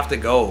wherever they have to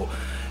go.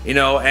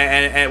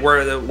 And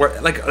where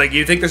like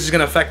you think this is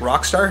going to affect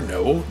Rockstar?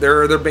 No,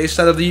 they're based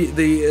out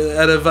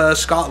of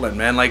Scotland,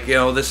 man. Like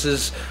this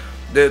is.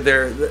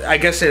 I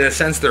guess in a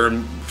sense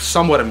they're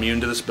somewhat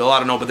immune to this bill. I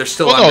don't know, but they're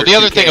still. Well, no. The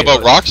other thing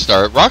about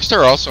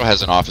Rockstar also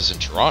has an office in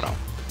Toronto.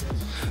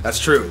 That's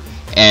true.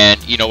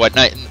 And you know what?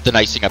 The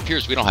nice thing up here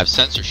is we don't have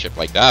censorship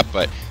like that.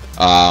 But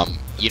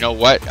you know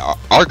what?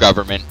 Our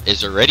government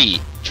is already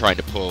trying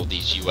to pull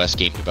these U.S.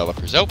 game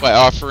developers out by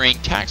offering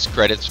tax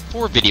credits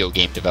for video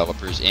game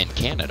developers in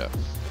Canada.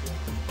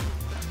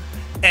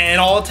 And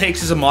all it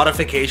takes is a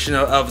modification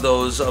of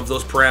those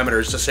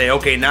parameters to say,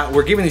 okay, now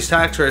we're giving these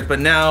tax credits, but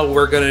now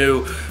we're going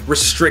to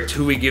restrict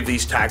who we give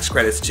these tax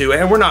credits to,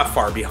 and we're not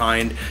far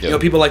behind. Yep.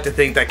 People like to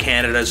think that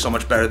Canada is so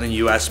much better than the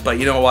U.S., but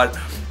you know what?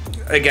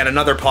 Again,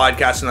 another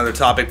podcast, another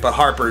topic, but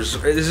Harper's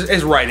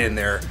is right in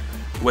there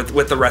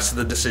with the rest of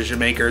the decision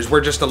makers.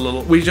 We're just a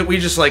little, we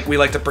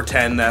like to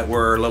pretend that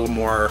we're a little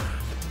more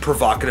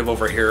provocative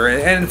over here,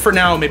 and for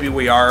now maybe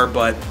we are,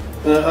 but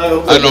I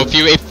don't know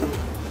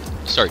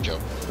if Sorry, Joe.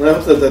 And I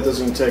hope that that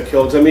doesn't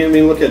kill it. I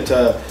mean, look at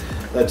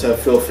that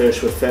Phil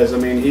Fish with Fez. I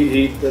mean,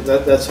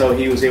 that's how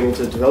he was able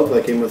to develop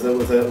that game with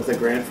a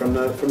grant from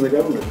the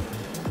government.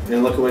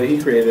 And look at what he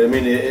created. I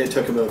mean, it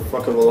took him a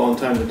fuck of a long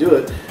time to do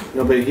it,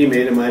 but he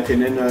made, in my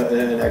opinion,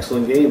 an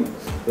excellent game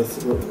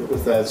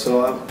with that.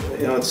 So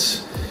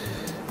it's.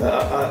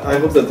 I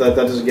hope that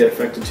doesn't get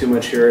affected too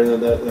much here,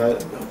 and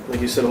that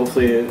like you said,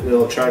 hopefully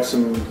it'll attract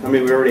some. I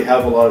mean, we already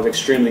have a lot of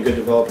extremely good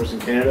developers in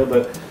Canada,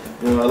 but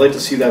I'd like to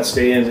see that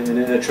stay in and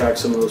attract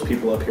some of those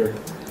people up here.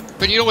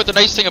 But you know what, the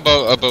nice thing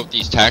about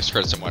these tax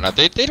credits and whatnot,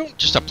 they don't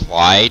just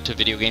apply to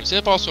video games,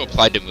 they've also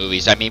applied to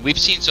movies. I mean, we've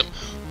seen some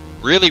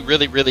really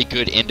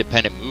good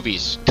independent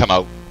movies come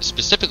out,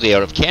 specifically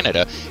out of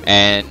Canada,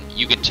 and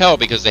you can tell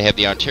because they have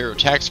the Ontario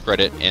tax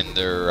credit in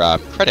their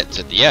credits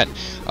at the end.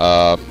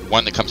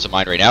 One that comes to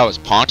mind right now is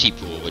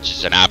Pontypool, which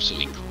is an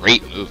absolutely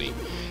great movie,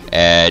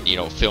 and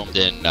filmed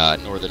in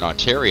Northern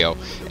Ontario,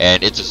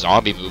 and it's a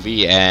zombie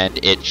movie, and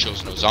it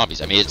shows no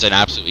zombies. I mean, it's an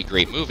absolutely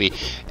great movie,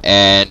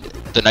 and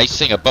the nice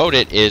thing about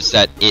it is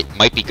that it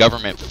might be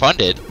government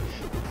funded,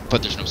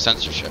 but there's no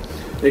censorship.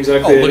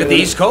 Exactly. Oh, look at the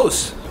East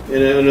Coast.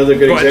 And another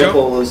good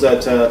example is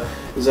that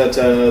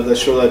the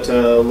show that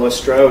Les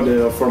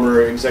Stroud,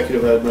 former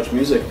executive at Much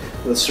Music,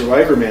 with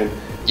Survivor Man.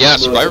 Yeah,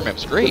 Survivor Man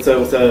was great.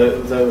 With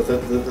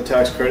the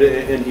tax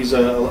credit, and he's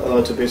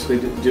allowed to basically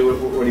do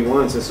what he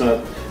wants. It's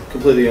not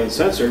completely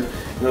uncensored,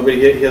 but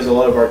he has a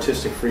lot of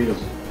artistic freedom.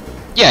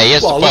 Yeah, he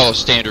has to follow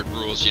standard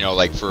rules,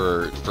 like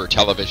for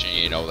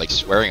television, like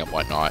swearing and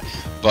whatnot.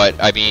 But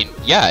I mean,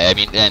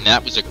 and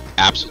that was an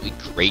absolutely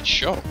great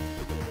show.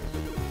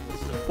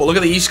 Well, look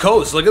at the East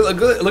Coast. Look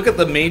at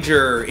the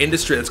major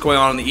industry that's going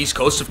on the East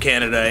Coast of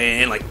Canada,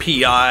 and like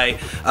PI,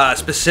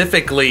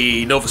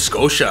 specifically Nova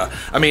Scotia.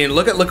 I mean,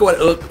 look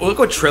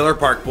what Trailer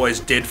Park Boys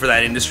did for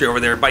that industry over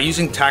there by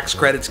using tax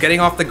credits, getting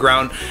off the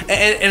ground,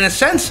 and in a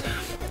sense,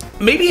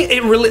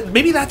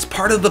 maybe that's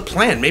part of the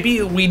plan.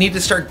 Maybe we need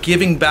to start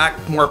giving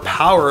back more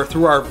power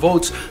through our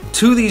votes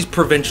to these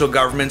provincial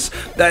governments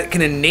that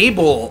can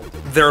enable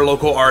their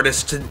local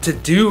artists to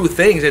do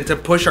things and to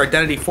push our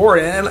identity forward.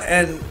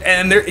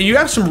 And there, you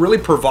have some really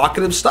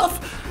provocative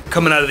stuff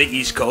coming out of the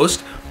East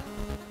Coast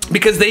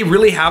because they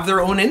really have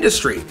their own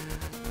industry.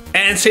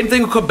 And same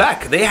thing with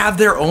Quebec. They have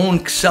their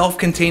own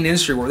self-contained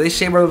industry where they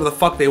say whatever the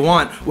fuck they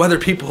want, whether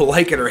people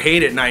like it or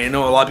hate it. And I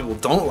know a lot of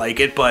people don't like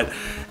it,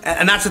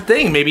 and that's the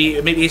thing. Maybe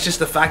it's just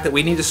the fact that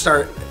we need to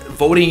start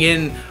voting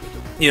in,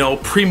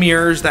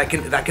 premiers that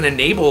can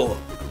enable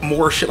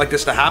more shit like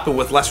this to happen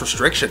with less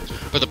restriction.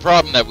 But the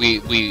problem that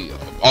we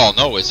all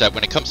know is that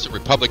when it comes to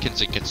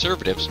Republicans and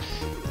Conservatives,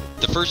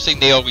 the first thing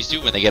they always do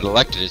when they get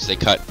elected is they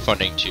cut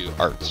funding to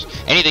arts,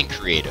 anything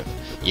creative.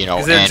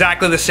 Because they're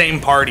exactly the same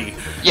party.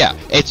 Yeah,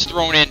 it's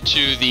thrown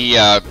into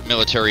the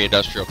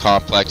military-industrial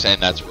complex, and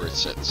that's where it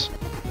sits.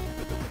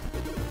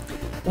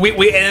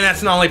 And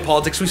that's not only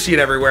politics; we see it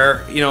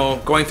everywhere.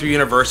 Going through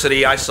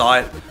university, I saw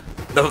it.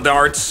 The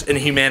arts and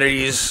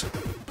humanities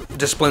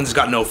disciplines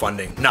got no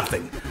funding,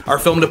 nothing. Our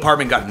film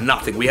department got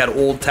nothing. We had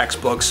old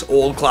textbooks,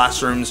 old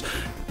classrooms.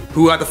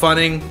 Who got the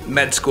funding?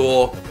 Med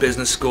school,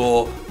 business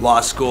school,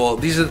 law school.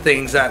 These are the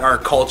things that our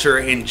culture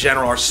in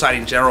general, our society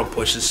in general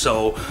pushes.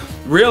 So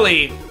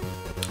really,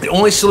 the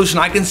only solution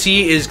I can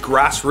see is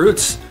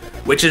grassroots,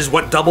 which is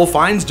what Double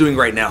Fine's doing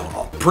right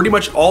now. Pretty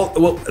much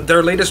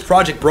their latest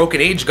project, Broken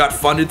Age, got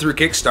funded through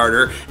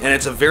Kickstarter, and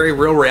it's a very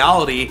real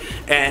reality.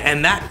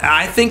 And that,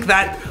 I think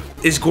that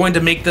is going to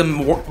make them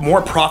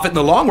more profit in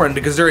the long run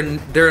because they're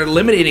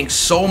eliminating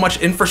so much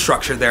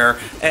infrastructure there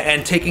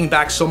and taking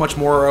back so much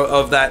more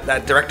of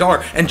that direct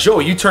dollar. And Joe,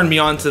 you turned me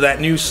on to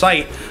that new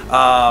site,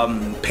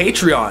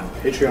 Patreon.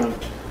 Patreon,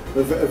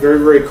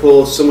 very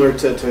cool, similar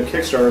to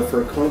Kickstarter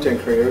for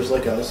content creators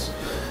like us.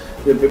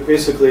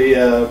 Basically,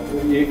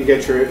 you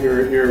get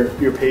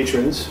your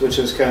patrons, which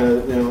is kind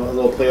of a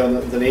little play on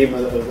the name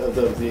of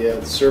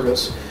the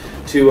service.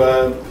 To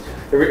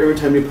every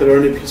time you put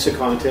out a piece of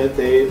content,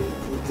 they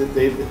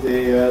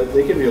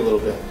give you a little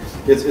bit.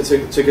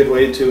 It's a good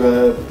way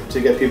to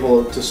get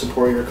people to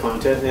support your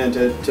content and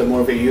to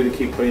motivate you to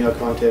keep putting out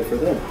content for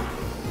them.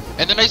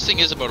 And the nice thing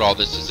is about all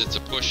this is it's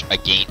a push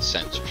against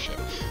censorship,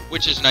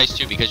 which is nice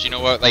too because you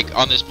know what, like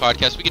on this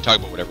podcast we can talk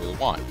about whatever we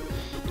want.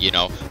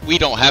 We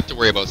don't have to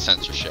worry about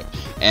censorship,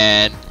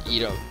 and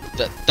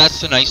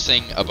that's the nice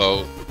thing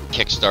about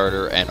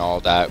Kickstarter and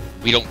all that.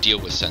 We don't deal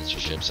with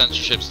censorship.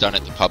 Censorship's done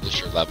at the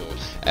publisher level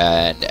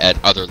and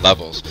at other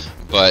levels,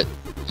 but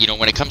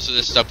when it comes to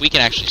this stuff, we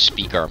can actually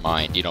speak our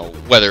mind.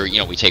 Whether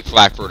we take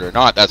flack for it or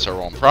not, that's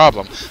our own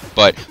problem.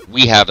 But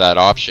we have that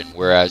option.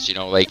 Whereas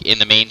like in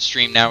the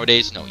mainstream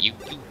nowadays, no, you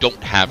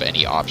don't have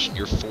any option.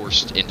 You're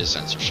forced into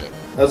censorship.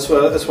 That's why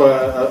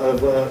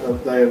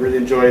I really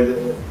enjoy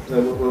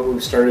what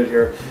we've started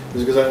here,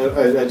 is because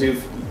I do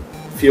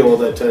feel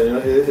that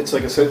it's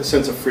like a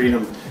sense of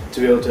freedom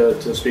to be able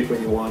to speak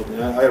what you want.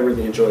 And I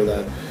really enjoy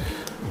that.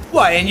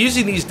 Well, and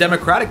using these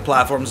democratic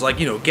platforms, like,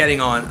 you know, getting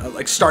on,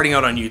 like starting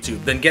out on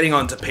YouTube, then getting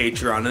onto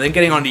Patreon, and then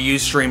getting onto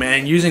Ustream,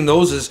 and using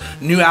those as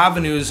new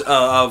avenues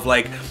of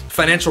like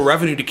financial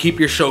revenue to keep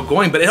your show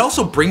going. But it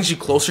also brings you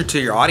closer to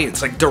your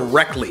audience, like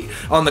directly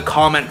on the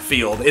comment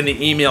field, in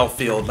the email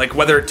field, like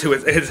whether to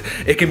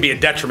it can be a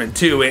detriment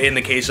too, in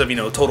the case of, you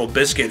know, Total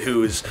Biscuit,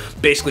 who is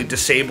basically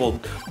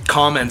disabled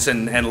comments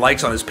and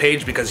likes on his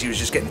page because he was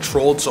just getting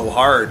trolled so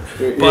hard.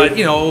 But,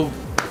 you know,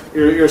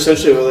 You're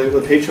essentially,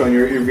 with Patreon,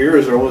 your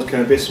viewers are almost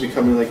kind of basically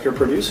becoming like your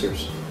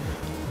producers.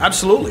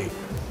 Absolutely.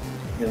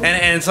 You know?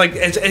 And it's like,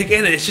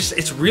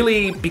 it's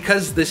really,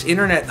 because this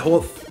internet,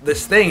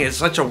 this thing is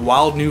such a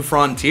wild new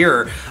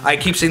frontier. I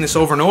keep saying this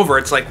over and over.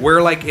 It's like,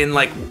 we're like in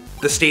like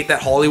the state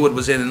that Hollywood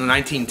was in the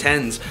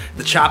 1910s,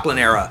 the Chaplin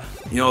era,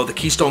 you know, the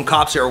Keystone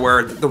Cops era,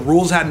 where the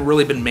rules hadn't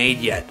really been made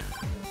yet.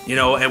 You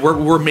know, and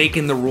we're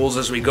making the rules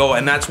as we go.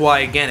 And that's why,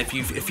 again, if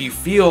you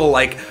feel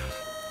like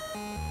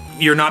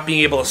you're not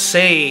being able to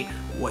say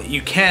what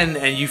you can,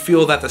 and you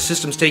feel that the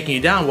system's taking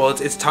you down, well,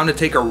 it's time to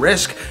take a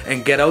risk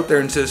and get out there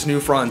into this new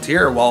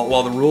frontier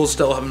while the rules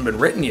still haven't been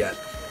written yet.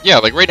 Yeah,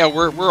 like right now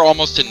we're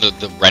almost in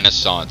the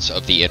renaissance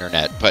of the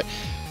internet, but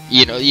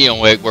you know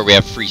where we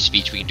have free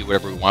speech, we can do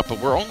whatever we want, but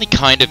we're only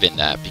kind of in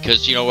that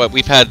because, you know what,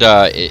 we've had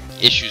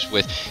issues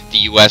with the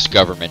U.S.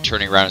 government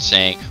turning around and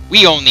saying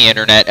we own the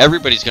internet,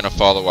 everybody's going to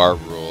follow our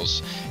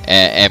rules.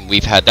 And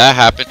we've had that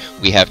happen.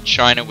 We have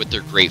China with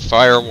their Great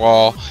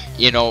Firewall.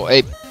 You know,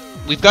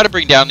 we've got to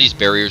bring down these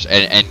barriers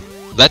and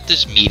let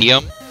this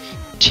medium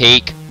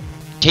take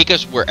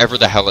us wherever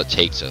the hell it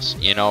takes us,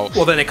 you know?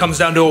 Well, then it comes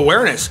down to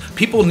awareness.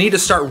 People need to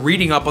start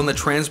reading up on the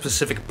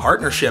Trans-Pacific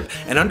Partnership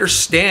and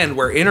understand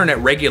where internet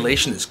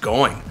regulation is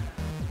going.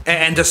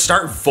 And to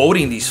start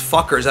voting these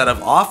fuckers out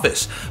of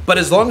office. But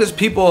as long as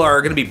people are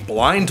going to be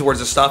blind towards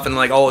the stuff and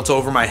like, oh, it's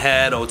over my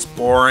head, oh, it's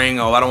boring,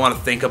 oh, I don't want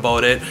to think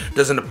about it,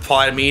 doesn't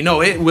apply to me.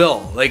 No, it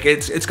will. Like,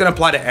 it's going to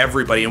apply to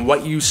everybody. And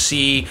what you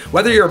see,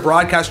 whether you're a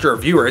broadcaster or a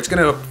viewer, it's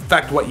going to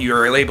affect what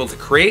you're able to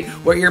create,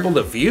 what you're able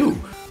to view.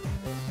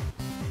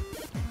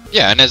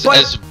 Yeah, and as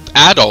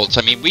adults,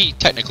 I mean, we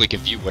technically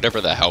can view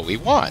whatever the hell we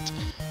want.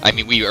 I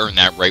mean, we earned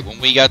that right when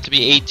we got to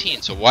be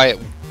 18, so why...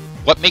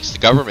 What makes the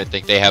government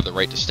think they have the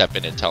right to step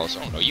in and tell us,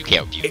 oh no, you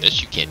can't view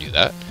this, you can't do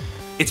that?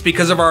 It's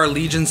because of our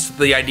allegiance to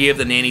the idea of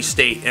the nanny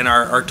state and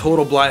our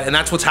total blind, and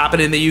that's what's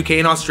happened in the UK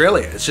and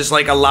Australia. It's just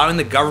like allowing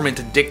the government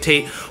to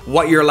dictate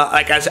what you're allowed,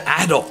 like as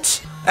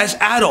adults,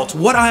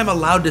 what I'm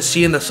allowed to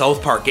see in the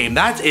South Park game,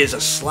 that is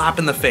a slap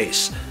in the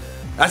face.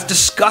 That's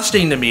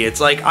disgusting to me. It's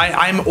like,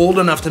 I'm old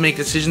enough to make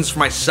decisions for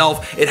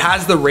myself. It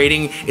has the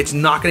rating. It's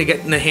not going to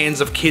get in the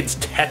hands of kids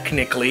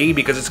technically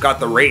because it's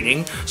got the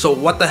rating. So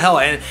what the hell?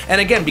 And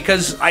again,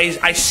 because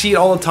I see it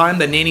all the time,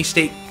 the nanny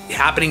state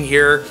happening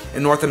here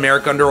in North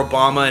America under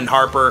Obama and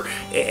Harper.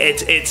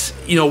 It's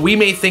you know, we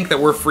may think that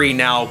we're free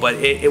now, but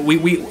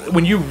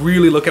when you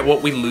really look at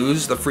what we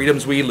lose, the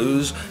freedoms we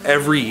lose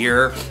every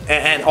year,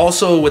 and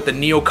also with the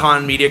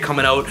neocon media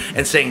coming out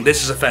and saying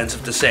this is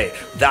offensive to say,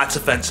 that's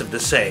offensive to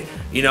say,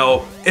 you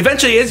know,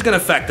 eventually it's going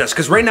to affect us,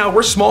 because right now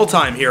we're small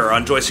time here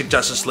on Joystick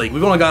Justice League.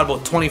 We've only got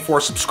about 24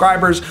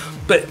 subscribers,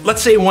 but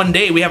let's say one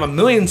day we have 1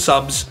 million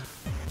subs.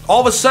 All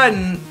of a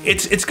sudden,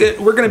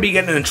 we're gonna be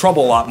getting in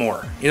trouble a lot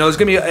more. You know, there's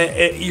gonna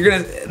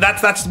be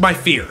that's my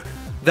fear,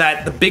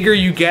 that the bigger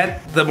you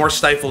get, the more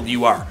stifled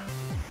you are.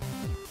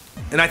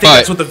 And I think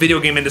that's what the video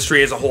game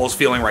industry as a whole is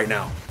feeling right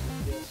now.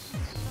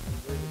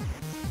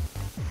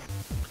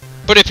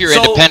 But if you're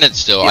independent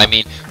still, yeah. I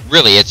mean,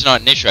 really, it's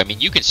not an issue. I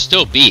mean, you can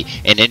still be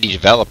an indie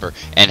developer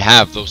and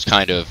have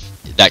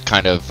that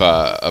kind of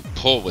a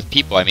pull with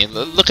people. I mean,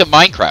 look at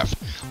Minecraft.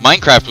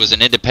 Minecraft was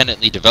an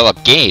independently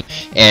developed game,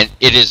 and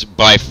it is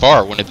by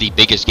far one of the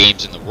biggest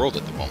games in the world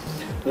at the moment.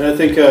 And I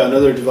think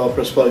another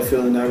developer is probably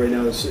feeling that right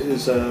now is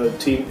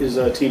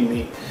Team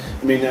Meat.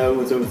 I mean, now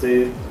with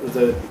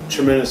the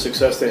tremendous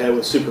success they had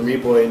with Super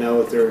Meat Boy, now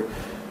with their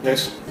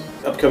next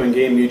upcoming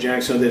game, New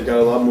Jackson, they've got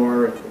a lot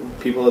more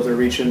people that they're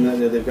reaching.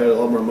 They've got a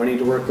lot more money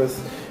to work with.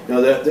 You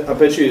know, I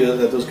bet you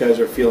that those guys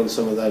are feeling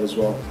some of that as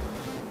well.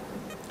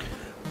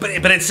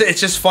 But it's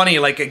just funny,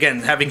 like, again,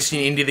 having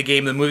seen Indie the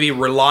Game, the movie,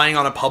 relying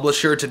on a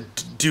publisher to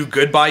do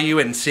good by you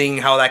and seeing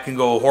how that can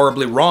go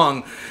horribly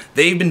wrong.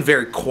 They've been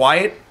very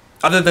quiet,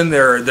 other than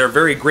their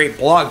very great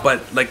blog,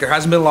 but like there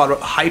hasn't been a lot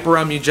of hype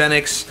around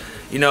eugenics.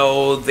 You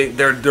know,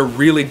 they're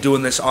really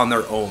doing this on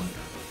their own.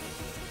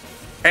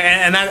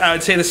 And that, I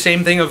would say the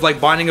same thing of like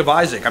Binding of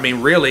Isaac. I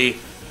mean, really,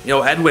 you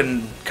know,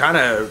 Edwin kind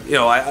of, you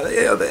know,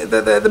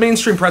 the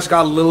mainstream press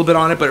got a little bit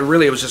on it, but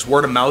really it was just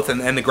word of mouth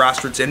and the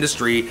grassroots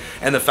industry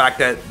and the fact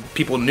that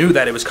people knew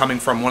that it was coming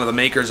from one of the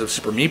makers of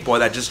Super Meat Boy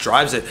that just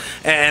drives it.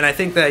 And I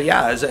think that,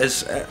 yeah,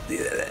 as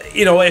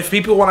you know, if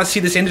people want to see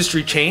this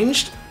industry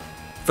changed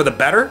for the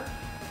better,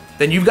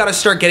 then you've got to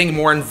start getting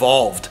more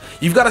involved.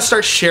 You've got to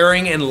start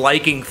sharing and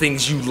liking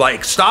things you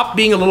like. Stop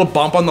being a little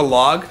bump on the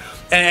log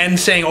and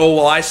saying, oh,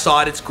 well, I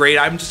saw it, it's great.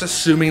 I'm just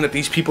assuming that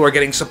these people are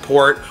getting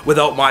support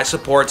without my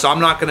support, so I'm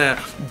not going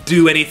to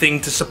do anything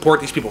to support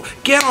these people.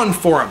 Get on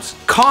forums.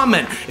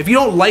 Comment. If you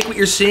don't like what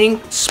you're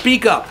seeing,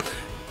 speak up.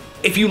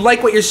 if you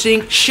like what you're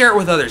seeing, share it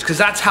with others, because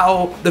that's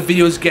how the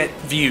videos get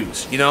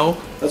views, you know?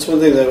 That's one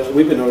thing that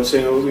we've been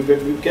noticing. We've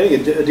been getting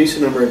a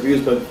decent number of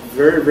views, but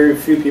very, very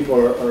few people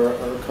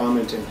are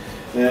commenting.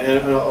 And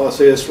I'll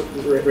say this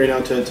right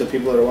now to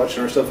people that are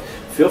watching our stuff: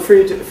 feel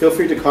free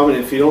to comment.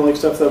 If you don't like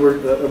stuff that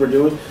we're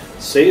doing,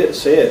 say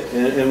it,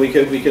 and we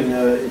can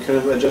kind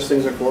of adjust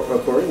things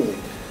accordingly.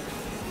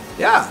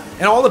 Yeah,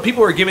 and all the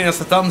people who are giving us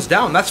the thumbs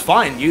down, that's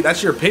fine.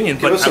 That's your opinion,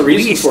 Give but us a at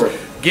reason least for it.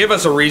 give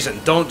us a reason.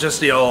 Don't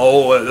just,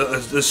 oh,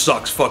 this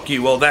sucks, fuck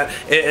you. Well,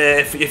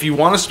 if you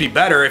want us to be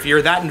better, if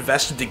you're that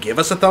invested to give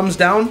us a thumbs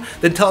down,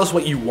 then tell us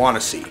what you want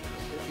to see.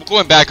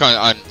 Going back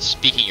on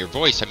speaking your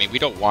voice, I mean, we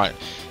don't want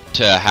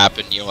to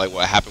happen, like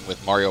what happened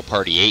with Mario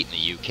Party 8 in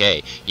the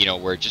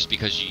UK, where just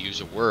because you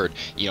use a word,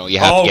 you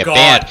have to get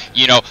banned.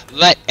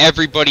 Let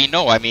everybody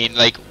know. I mean,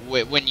 like,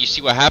 when you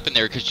see what happened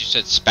there, because you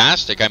said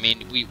spastic, I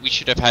mean, we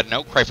should have had an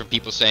outcry from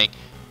people saying,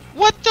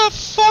 what the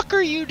fuck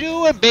are you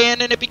doing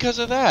banning it because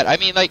of that? I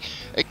mean, like,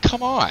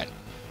 come on.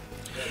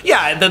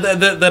 Yeah,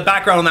 the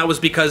background on that was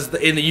because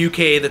in the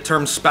UK, the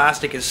term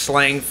spastic is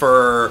slang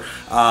for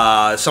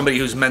somebody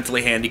who's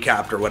mentally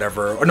handicapped or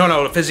whatever. Or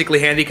no, physically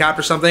handicapped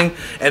or something.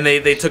 And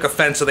they took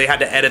offense, so they had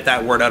to edit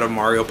that word out of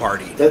Mario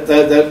Party. That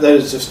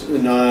is just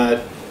not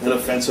an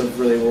offensive,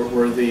 really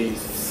worthy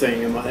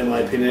thing, in my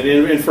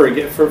opinion. And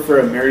for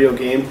a Mario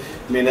game,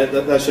 I mean,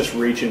 that's just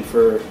reaching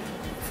for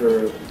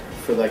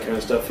that kind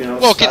of stuff,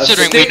 Well,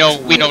 considering we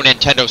know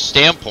Nintendo's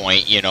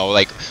standpoint,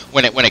 like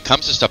when it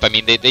comes to stuff, I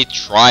mean, they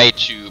try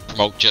to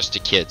promote just to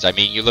kids. I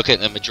mean, you look at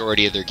the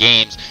majority of their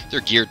games,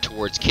 they're geared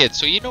towards kids.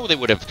 So they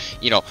would have,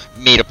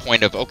 made a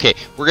point of, okay,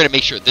 we're going to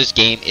make sure this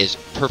game is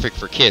perfect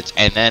for kids,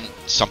 and then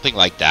something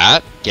like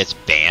that gets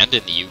banned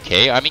in the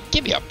UK. I mean,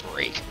 give me a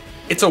break.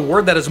 It's a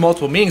word that has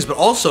multiple meanings, but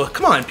also,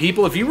 come on,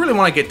 people, if you really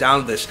want to get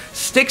down to this,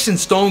 sticks and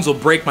stones will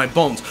break my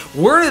bones.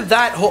 Where did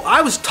that whole...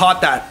 I was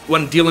taught that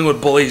when dealing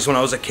with bullies when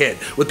I was a kid,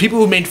 with people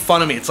who made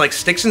fun of me. It's like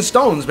sticks and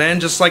stones,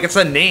 man, just like it's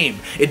a name.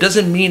 It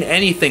doesn't mean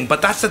anything,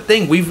 but that's the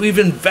thing. We've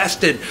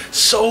invested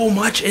so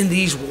much in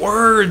these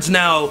words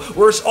now.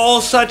 We're all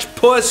such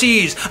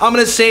pussies. I'm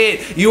going to say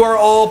it. You are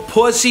all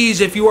pussies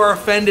if you are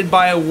offended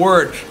by a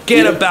word.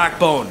 Get a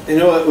backbone. You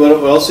know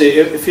what I'll say?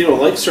 If you don't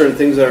like certain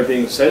things that are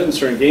being said in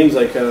certain games,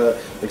 like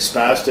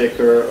spastic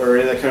or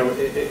any of that kind of,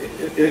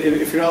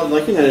 if you're not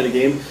liking that in a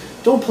game,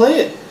 don't play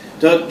it.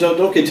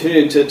 Don't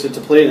continue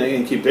to play it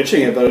and keep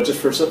bitching about it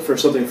just for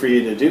something for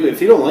you to do.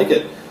 If you don't like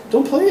it,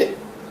 don't play it.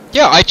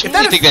 Yeah, I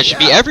totally think that should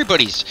be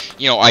everybody's,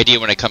 idea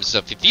when it comes to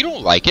stuff. If you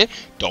don't like it,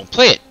 don't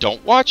play it.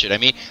 Don't watch it. I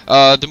mean,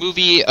 the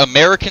movie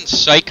American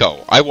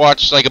Psycho, I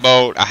watched like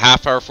about a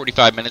half hour,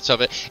 45 minutes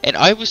of it, and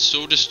I was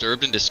so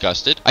disturbed and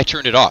disgusted, I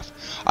turned it off.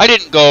 I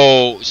didn't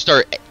go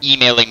start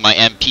emailing my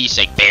MP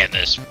saying, ban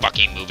this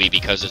fucking movie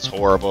because it's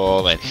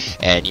horrible and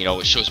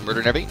it shows murder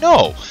and everything.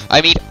 No.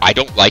 I mean, I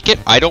don't like it.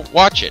 I don't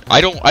watch it.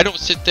 I don't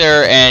sit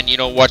there and,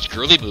 watch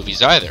girly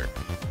movies either.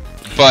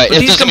 But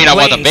it doesn't mean I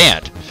want them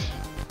banned.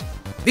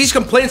 These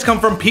complaints come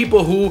from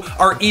people who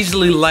are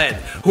easily led,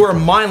 who are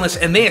mindless,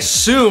 and they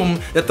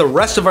assume that the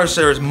rest of us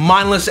are as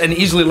mindless and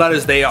easily led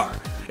as they are.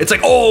 It's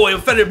like, oh, it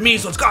offended me,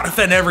 so it's gotta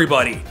offend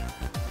everybody.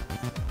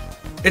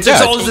 It's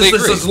just always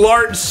this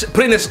large,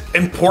 putting this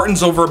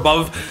importance over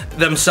above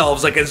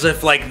themselves, like as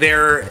if like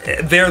they're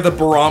the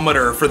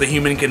barometer for the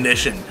human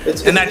condition,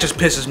 and that just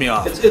pisses me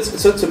off.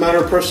 It's a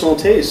matter of personal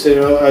taste. We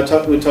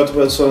talked about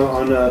this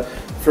on the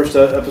first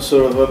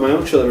episode of my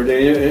own show the other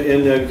day,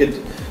 and we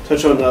could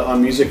touch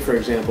on music, for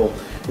example.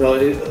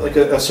 Like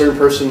a certain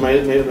person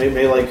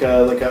may like I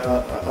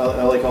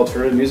like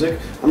alternative music.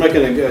 I'm not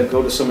going to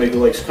go to somebody who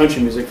likes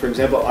country music, for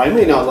example. I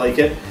may not like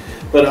it,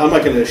 but I'm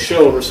not going to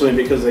show over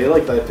somebody because they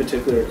like that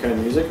particular kind of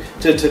music.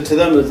 To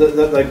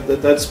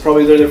them, that's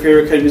probably their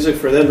favorite kind of music.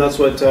 For them, that's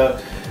what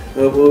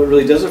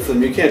really does it for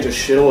them. You can't just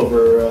shit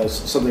over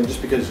something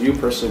just because you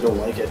personally don't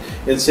like it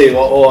and say,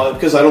 well,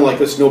 because I don't like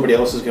this, nobody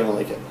else is going to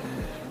like it.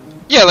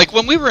 Yeah, like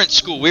when we were in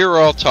school, we were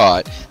all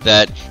taught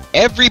that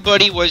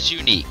everybody was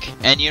unique.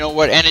 And you know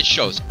what? And it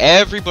shows.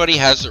 Everybody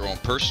has their own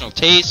personal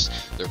tastes,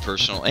 their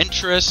personal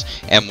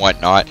interests, and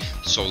whatnot.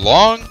 So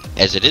long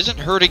as it isn't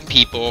hurting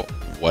people,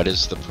 what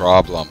is the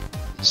problem?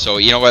 So,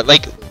 you know what?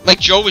 Like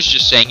Joe was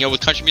just saying, with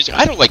country music,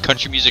 I don't like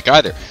country music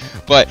either.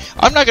 But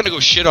I'm not going to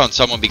go shit on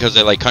someone because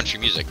they like country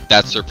music.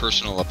 That's their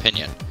personal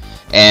opinion.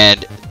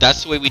 And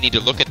that's the way we need to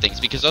look at things,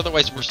 because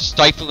otherwise we're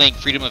stifling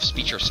freedom of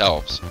speech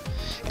ourselves.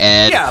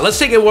 And yeah, let's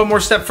take it one more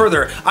step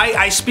further.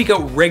 I speak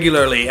out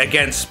regularly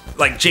against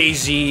like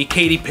Jay-Z,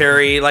 Katy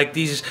Perry, like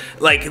these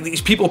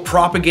people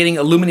propagating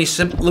Illuminati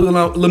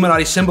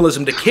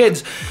symbolism to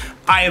kids.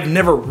 I have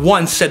never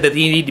once said that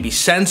they need to be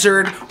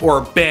censored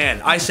or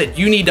banned. I said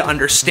you need to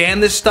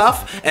understand this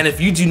stuff, and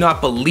if you do not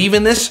believe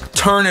in this,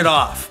 turn it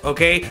off,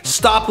 okay?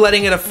 Stop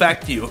letting it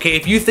affect you, okay?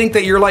 If you think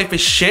that your life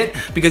is shit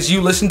because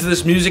you listen to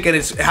this music and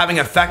it's having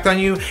an effect on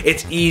you,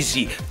 it's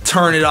easy.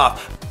 Turn it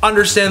off.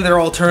 Understand there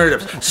are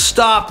alternatives.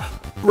 Stop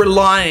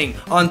relying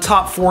on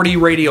top 40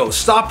 radio.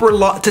 Stop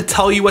to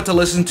tell you what to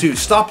listen to.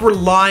 Stop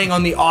relying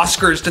on the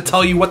Oscars to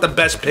tell you what the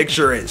best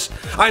picture is.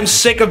 I'm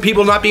sick of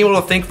people not being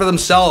able to think for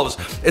themselves.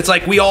 It's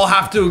like we all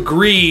have to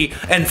agree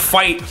and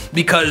fight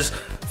because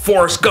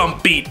Forrest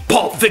Gump beat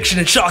Pulp Fiction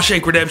and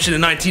Shawshank Redemption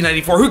in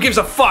 1994. Who gives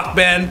a fuck,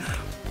 man?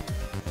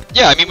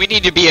 Yeah, I mean, we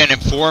need to be an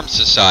informed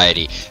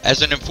society.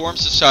 As an informed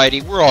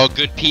society, we're all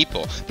good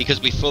people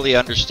because we fully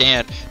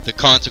understand the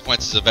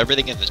consequences of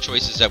everything and the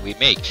choices that we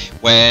make.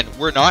 When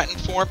we're not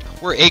informed,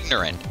 we're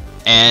ignorant.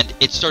 And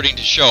it's starting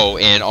to show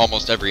in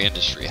almost every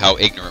industry how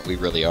ignorant we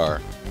really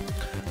are.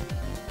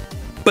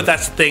 But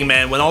that's the thing,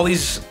 man. When all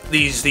these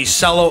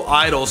cello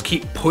idols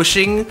keep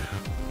pushing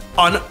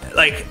on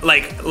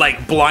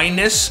like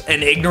blindness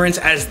and ignorance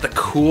as the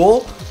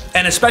cool,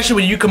 and especially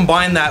when you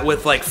combine that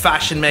with like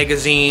fashion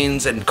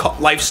magazines and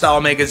lifestyle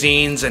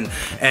magazines and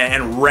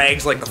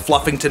rags like the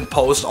Fluffington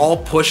Post, all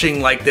pushing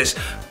like this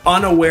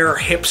unaware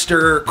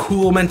hipster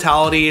cool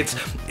mentality.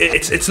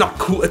 It's not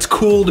cool. It's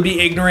cool to be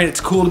ignorant. It's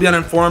cool to be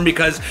uninformed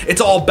because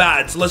it's all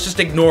bad. So let's just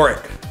ignore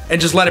it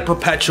and just let it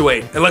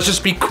perpetuate. And let's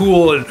just be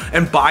cool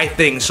and buy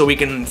things so we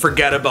can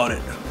forget about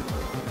it.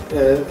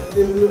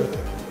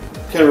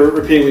 Kind of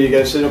repeating what you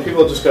guys said,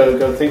 people just got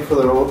to think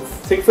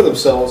for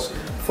themselves.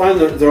 Find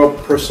their own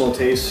personal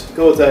taste.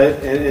 Go with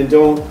that, and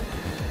don't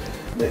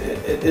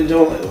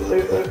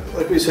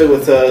like we said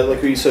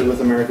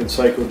with American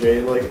Psycho,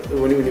 Jay. Like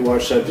when you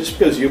watch that, just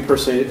because you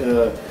personally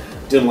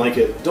didn't like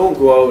it, don't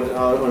go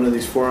out onto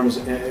these forums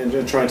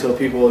and try and tell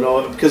people,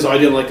 no, because I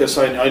didn't like this,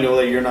 I know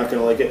that you're not going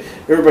to like it.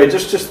 Everybody,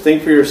 just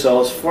think for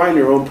yourselves. Find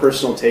your own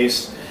personal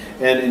taste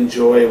and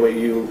enjoy what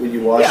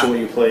you watch and what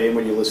you play and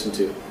what you listen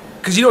to.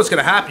 Because you know what's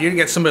going to happen? You're going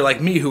to get somebody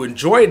like me who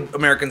enjoyed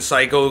American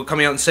Psycho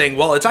coming out and saying,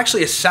 well, it's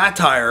actually a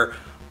satire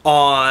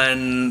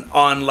on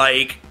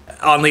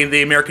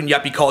the American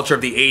yuppie culture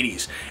of the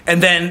 80s.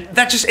 And then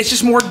it's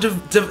just more,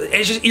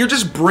 you're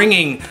just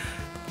bringing,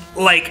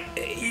 like,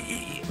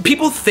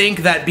 people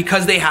think that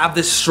because they have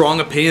this strong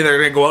opinion, they're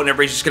going to go out and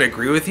everybody's just going to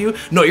agree with you.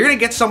 No, you're going to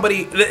get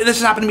somebody, this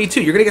has happened to me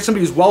too, you're going to get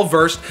somebody who's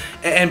well-versed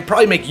and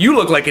probably make you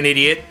look like an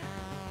idiot,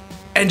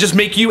 and just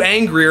make you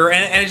angrier,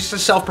 and it's just a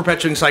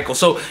self-perpetuating cycle.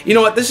 So, you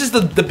know what, this is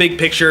the big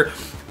picture.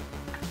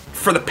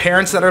 For the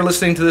parents that are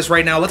listening to this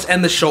right now, let's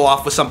end the show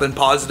off with something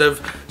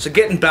positive. So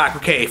getting back,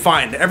 okay,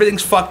 fine,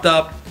 everything's fucked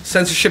up,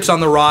 censorship's on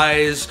the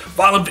rise,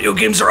 violent video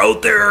games are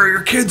out there,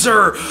 your kids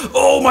are,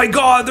 oh my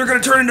god, they're gonna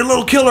turn into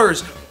little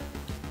killers.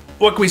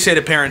 What can we say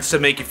to parents to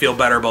make you feel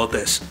better about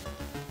this?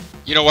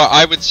 You know what,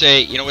 I would say,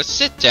 you know what,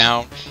 sit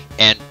down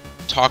and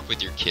talk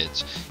with your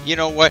kids. You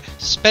know what,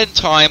 spend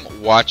time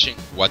watching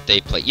what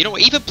they play. You know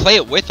what, even play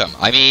it with them.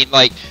 I mean,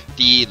 like,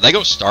 the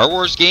Lego Star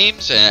Wars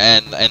games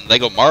and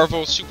Lego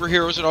Marvel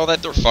superheroes and all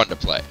that, they're fun to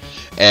play.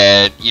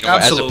 And, you know,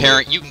 absolutely, as a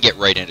parent, you can get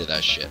right into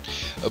that shit.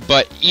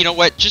 But, you know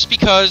what, just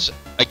because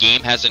a game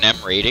has an M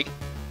rating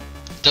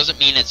doesn't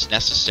mean it's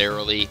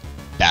necessarily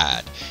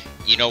bad.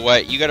 You know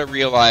what, you gotta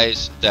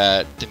realize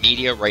that the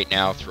media right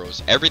now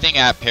throws everything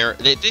at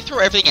they throw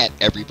everything at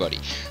everybody.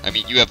 I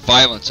mean, you have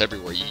violence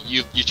everywhere.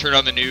 You turn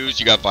on the news,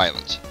 you got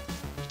violence.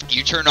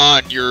 You turn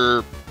on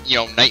your, you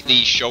know, nightly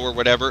show or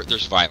whatever,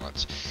 there's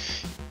violence.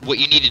 What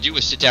you need to do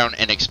is sit down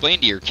and explain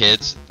to your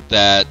kids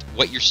that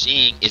what you're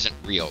seeing isn't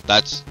real.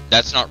 That's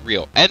not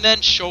real. And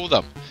then show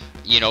them.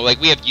 You know, like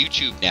we have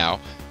YouTube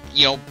now,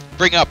 you know,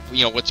 bring up,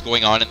 you know, what's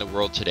going on in the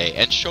world today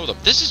and show them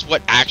this is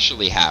what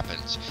actually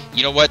happens.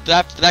 You know what,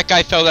 that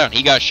guy fell down,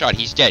 he got shot,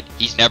 he's dead,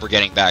 he's never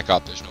getting back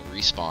up, there's no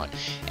respawn.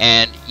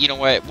 And you know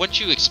what, once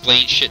you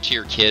explain shit to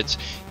your kids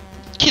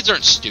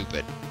aren't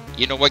stupid.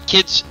 You know what,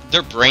 kids,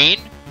 their brain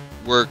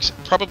works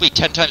probably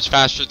 10 times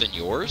faster than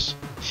yours,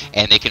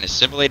 and they can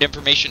assimilate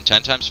information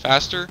 10 times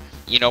faster.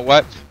 You know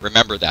what,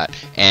 remember that,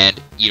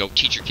 and, you know,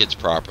 teach your kids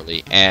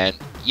properly. And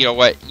you know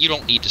what, you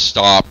don't need to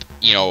stop,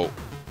 you know,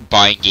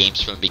 buying games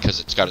from them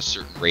because it's got a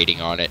certain rating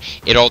on it.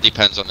 It all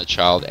depends on the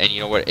child. And you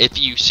know what, if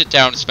you sit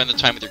down and spend the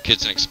time with your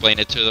kids and explain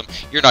it to them,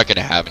 you're not going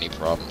to have any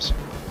problems.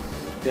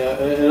 Yeah,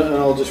 and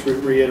I'll just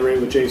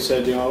reiterate what Jay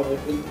said. You know,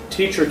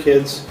 teach your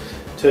kids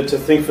to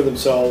think for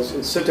themselves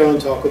and sit down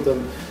and talk with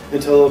them and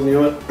tell them, you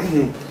know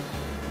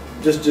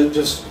what,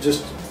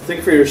 just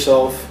think for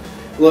yourself.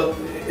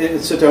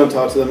 And sit down and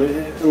talk to them,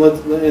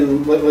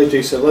 and like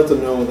Jay said, let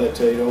them know that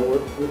you know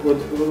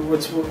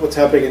what's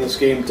happening in this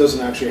game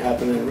doesn't actually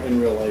happen in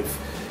real life.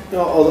 You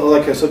know,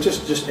 like I said,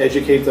 just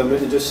educate them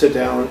and just sit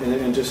down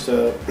and just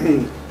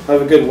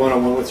have a good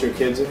one-on-one with your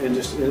kids and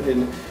just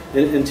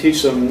and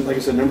teach them, like I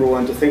said, number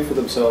one, to think for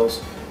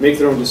themselves, make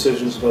their own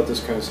decisions about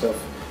this kind of stuff,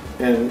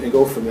 and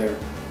go from there.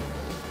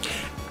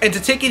 And to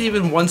take it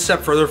even one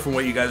step further from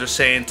what you guys are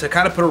saying, to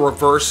kind of put a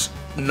reverse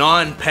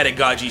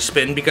non-pedagogy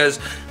spin, because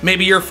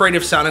maybe you're afraid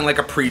of sounding like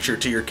a preacher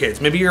to your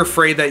kids. Maybe you're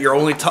afraid that you're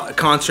only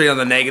concentrating on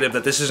the negative,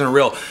 that this isn't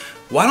real.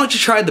 Why don't you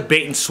try the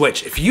bait and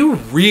switch? If you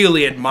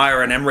really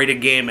admire an M-rated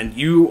game and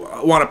you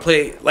want to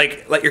play,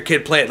 like, let your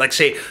kid play it, like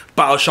say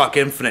BioShock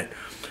Infinite,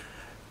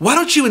 why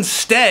don't you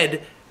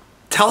instead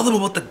Tell them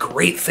about the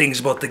great things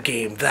about the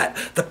game, that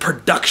the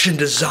production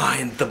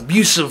design, the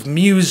use of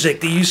music,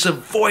 the use of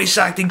voice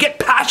acting. Get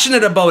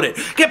passionate about it.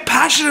 Get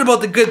passionate about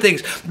the good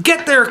things.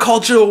 Get their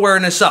cultural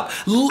awareness up.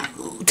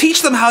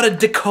 Teach them how to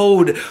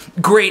decode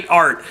great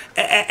art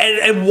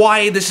and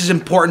why this is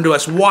important to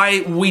us,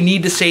 why we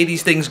need to say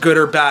these things good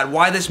or bad,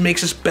 why this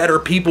makes us better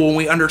people when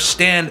we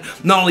understand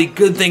not only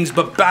good things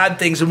but bad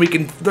things, and we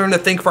can learn to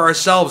think for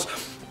ourselves.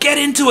 Get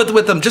into it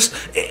with them. Just,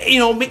 you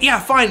know, yeah,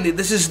 fine,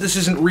 this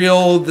isn't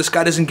real, this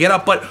guy doesn't get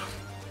up, but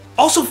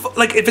also,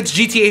 like, if it's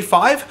GTA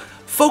 5,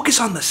 focus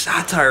on the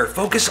satire,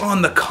 focus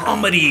on the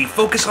comedy,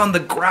 focus on the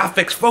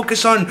graphics,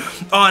 focus on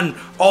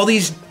all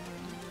these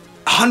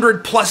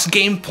 100+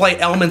 gameplay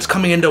elements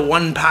coming into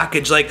one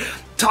package. Like,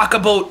 talk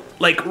about,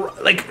 like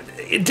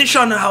dish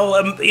on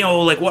how, you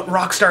know, like what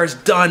Rockstar's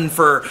done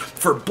for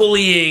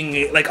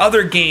bullying, like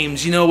other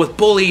games, you know, with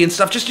Bully and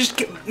stuff.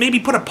 Just maybe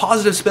put a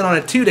positive spin on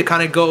it too, to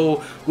kind of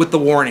go with the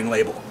warning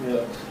label.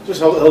 Yeah, just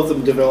help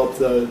them develop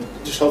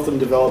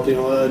you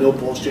know, a no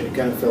bullshit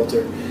kind of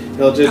filter. You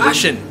know,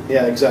 passion.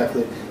 Yeah,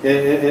 exactly.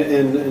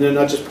 And then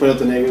not just point out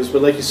the negatives,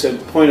 but like you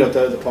said, point out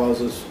the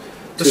positives.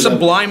 The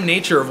sublime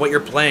nature of what you're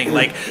playing.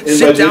 Like,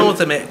 sit down with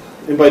them.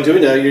 And by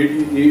doing that,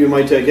 you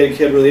might get a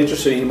kid really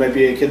interested. You might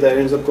be a kid that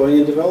ends up going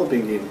and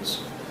developing games.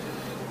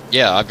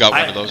 Yeah, I've got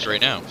one of those right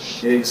now.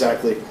 Yeah,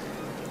 exactly.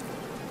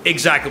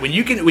 Exactly. When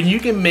you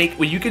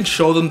can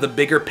show them the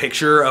bigger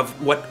picture of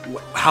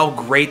how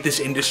great this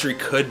industry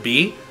could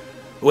be.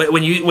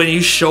 When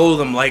you show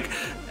them like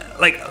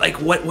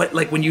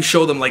when you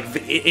show them like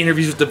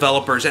interviews with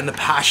developers and the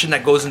passion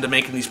that goes into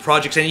making these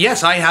projects. And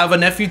yes, I have a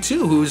nephew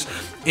too who's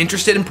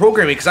interested in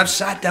programming, because I've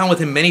sat down with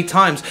him many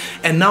times,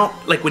 and now,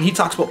 like, when he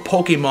talks about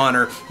Pokemon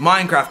or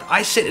Minecraft,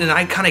 I sit and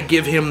I kind of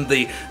give him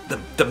the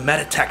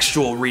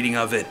metatextual reading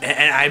of it,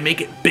 and I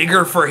make it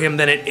bigger for him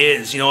than it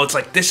is. You know, it's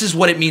like, this is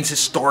what it means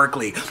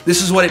historically,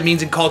 this is what it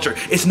means in culture.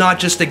 It's not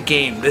just a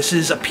game, this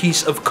is a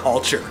piece of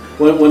culture.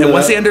 And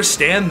once they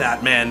understand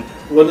that, man.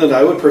 One that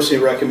I would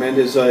personally recommend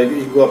is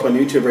you go up on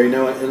YouTube right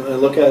now and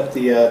look at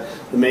the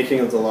making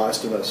of The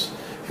Last of Us.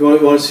 If you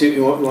want to see,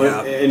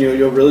 and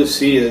you'll really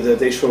see that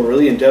they show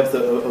really in depth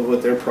of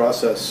what their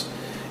process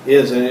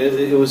is, and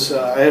it was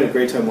I had a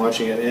great time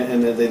watching it,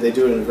 and they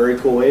do it in a very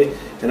cool way,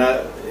 and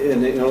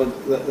you know,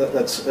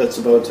 that's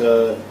about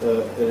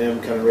an M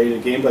kind of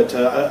rated game, but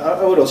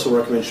I would also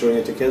recommend showing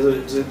it to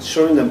kids. It's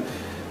showing them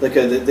like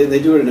they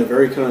do it in a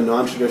very kind of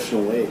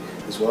non-traditional way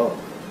as well.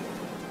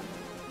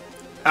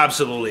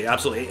 Absolutely,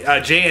 absolutely.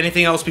 Jay,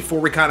 anything else before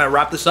we kind of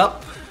wrap this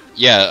up?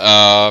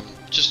 Yeah,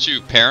 just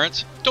to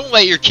parents, don't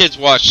let your kids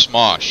watch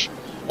Smosh.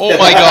 Oh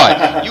my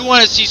god, you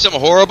want to see some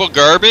horrible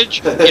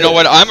garbage? You know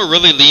what, I'm a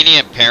really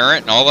lenient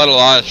parent and I'll let a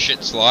lot of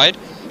shit slide.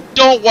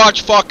 Don't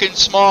watch fucking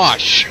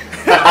Smosh.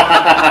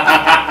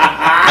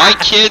 My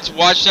kids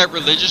watch that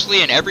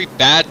religiously, and every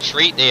bad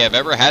trait they have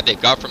ever had they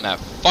got from that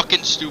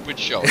fucking stupid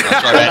show.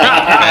 That's what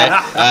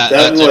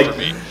I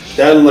mean, okay?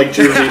 That and like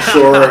Jersey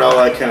Shore and all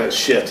that kind of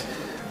shit.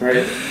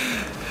 Right.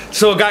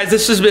 So, guys,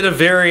 this has been a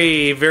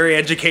very, very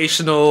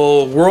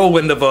educational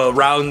whirlwind of a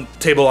round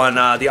table on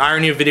the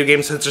irony of video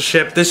game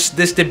censorship. This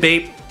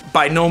debate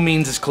by no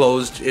means is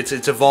closed.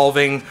 It's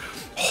evolving,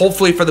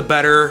 hopefully for the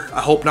better.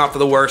 I hope not for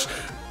the worse.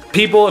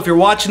 People, if you're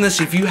watching this,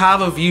 if you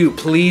have a view,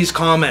 please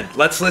comment.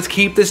 Let's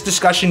keep this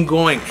discussion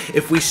going.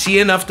 If we see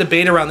enough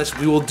debate around this,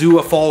 we will do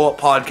a follow-up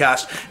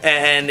podcast.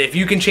 And if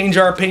you can change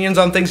our opinions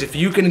on things, if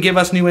you can give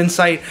us new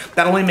insight,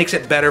 that only makes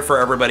it better for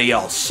everybody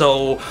else.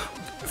 So,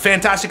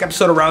 fantastic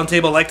episode of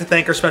Roundtable. I'd like to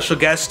thank our special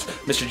guest,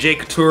 Mr. Jay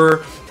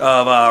Couture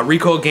of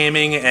Recoil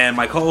Gaming, and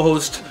my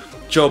co-host,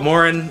 Joe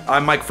Morin.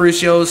 I'm Mike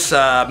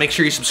Frucios. Make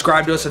sure you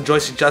subscribe to us on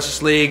Joystick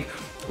Justice League.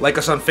 Like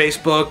us on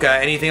Facebook.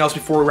 Anything else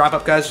before we wrap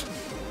up, guys?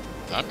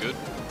 I'm good.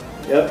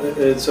 Yeah,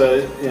 it's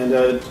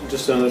and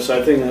just another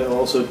side thing.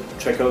 Also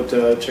check out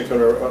our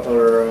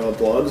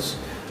blogs.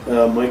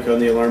 Mike on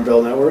the Alarm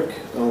Bell Network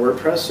on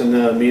WordPress,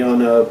 and me on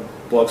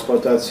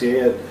blogspot.ca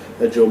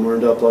at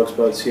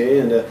joemorin.blogspot.ca,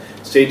 and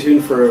stay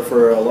tuned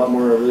for a lot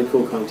more really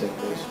cool content,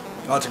 guys.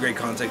 Lots of great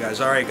content,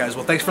 guys. All right, guys.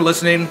 Well, thanks for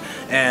listening,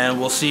 and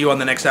we'll see you on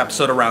the next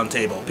episode of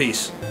Roundtable.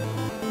 Peace.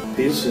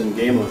 Peace and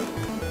game on.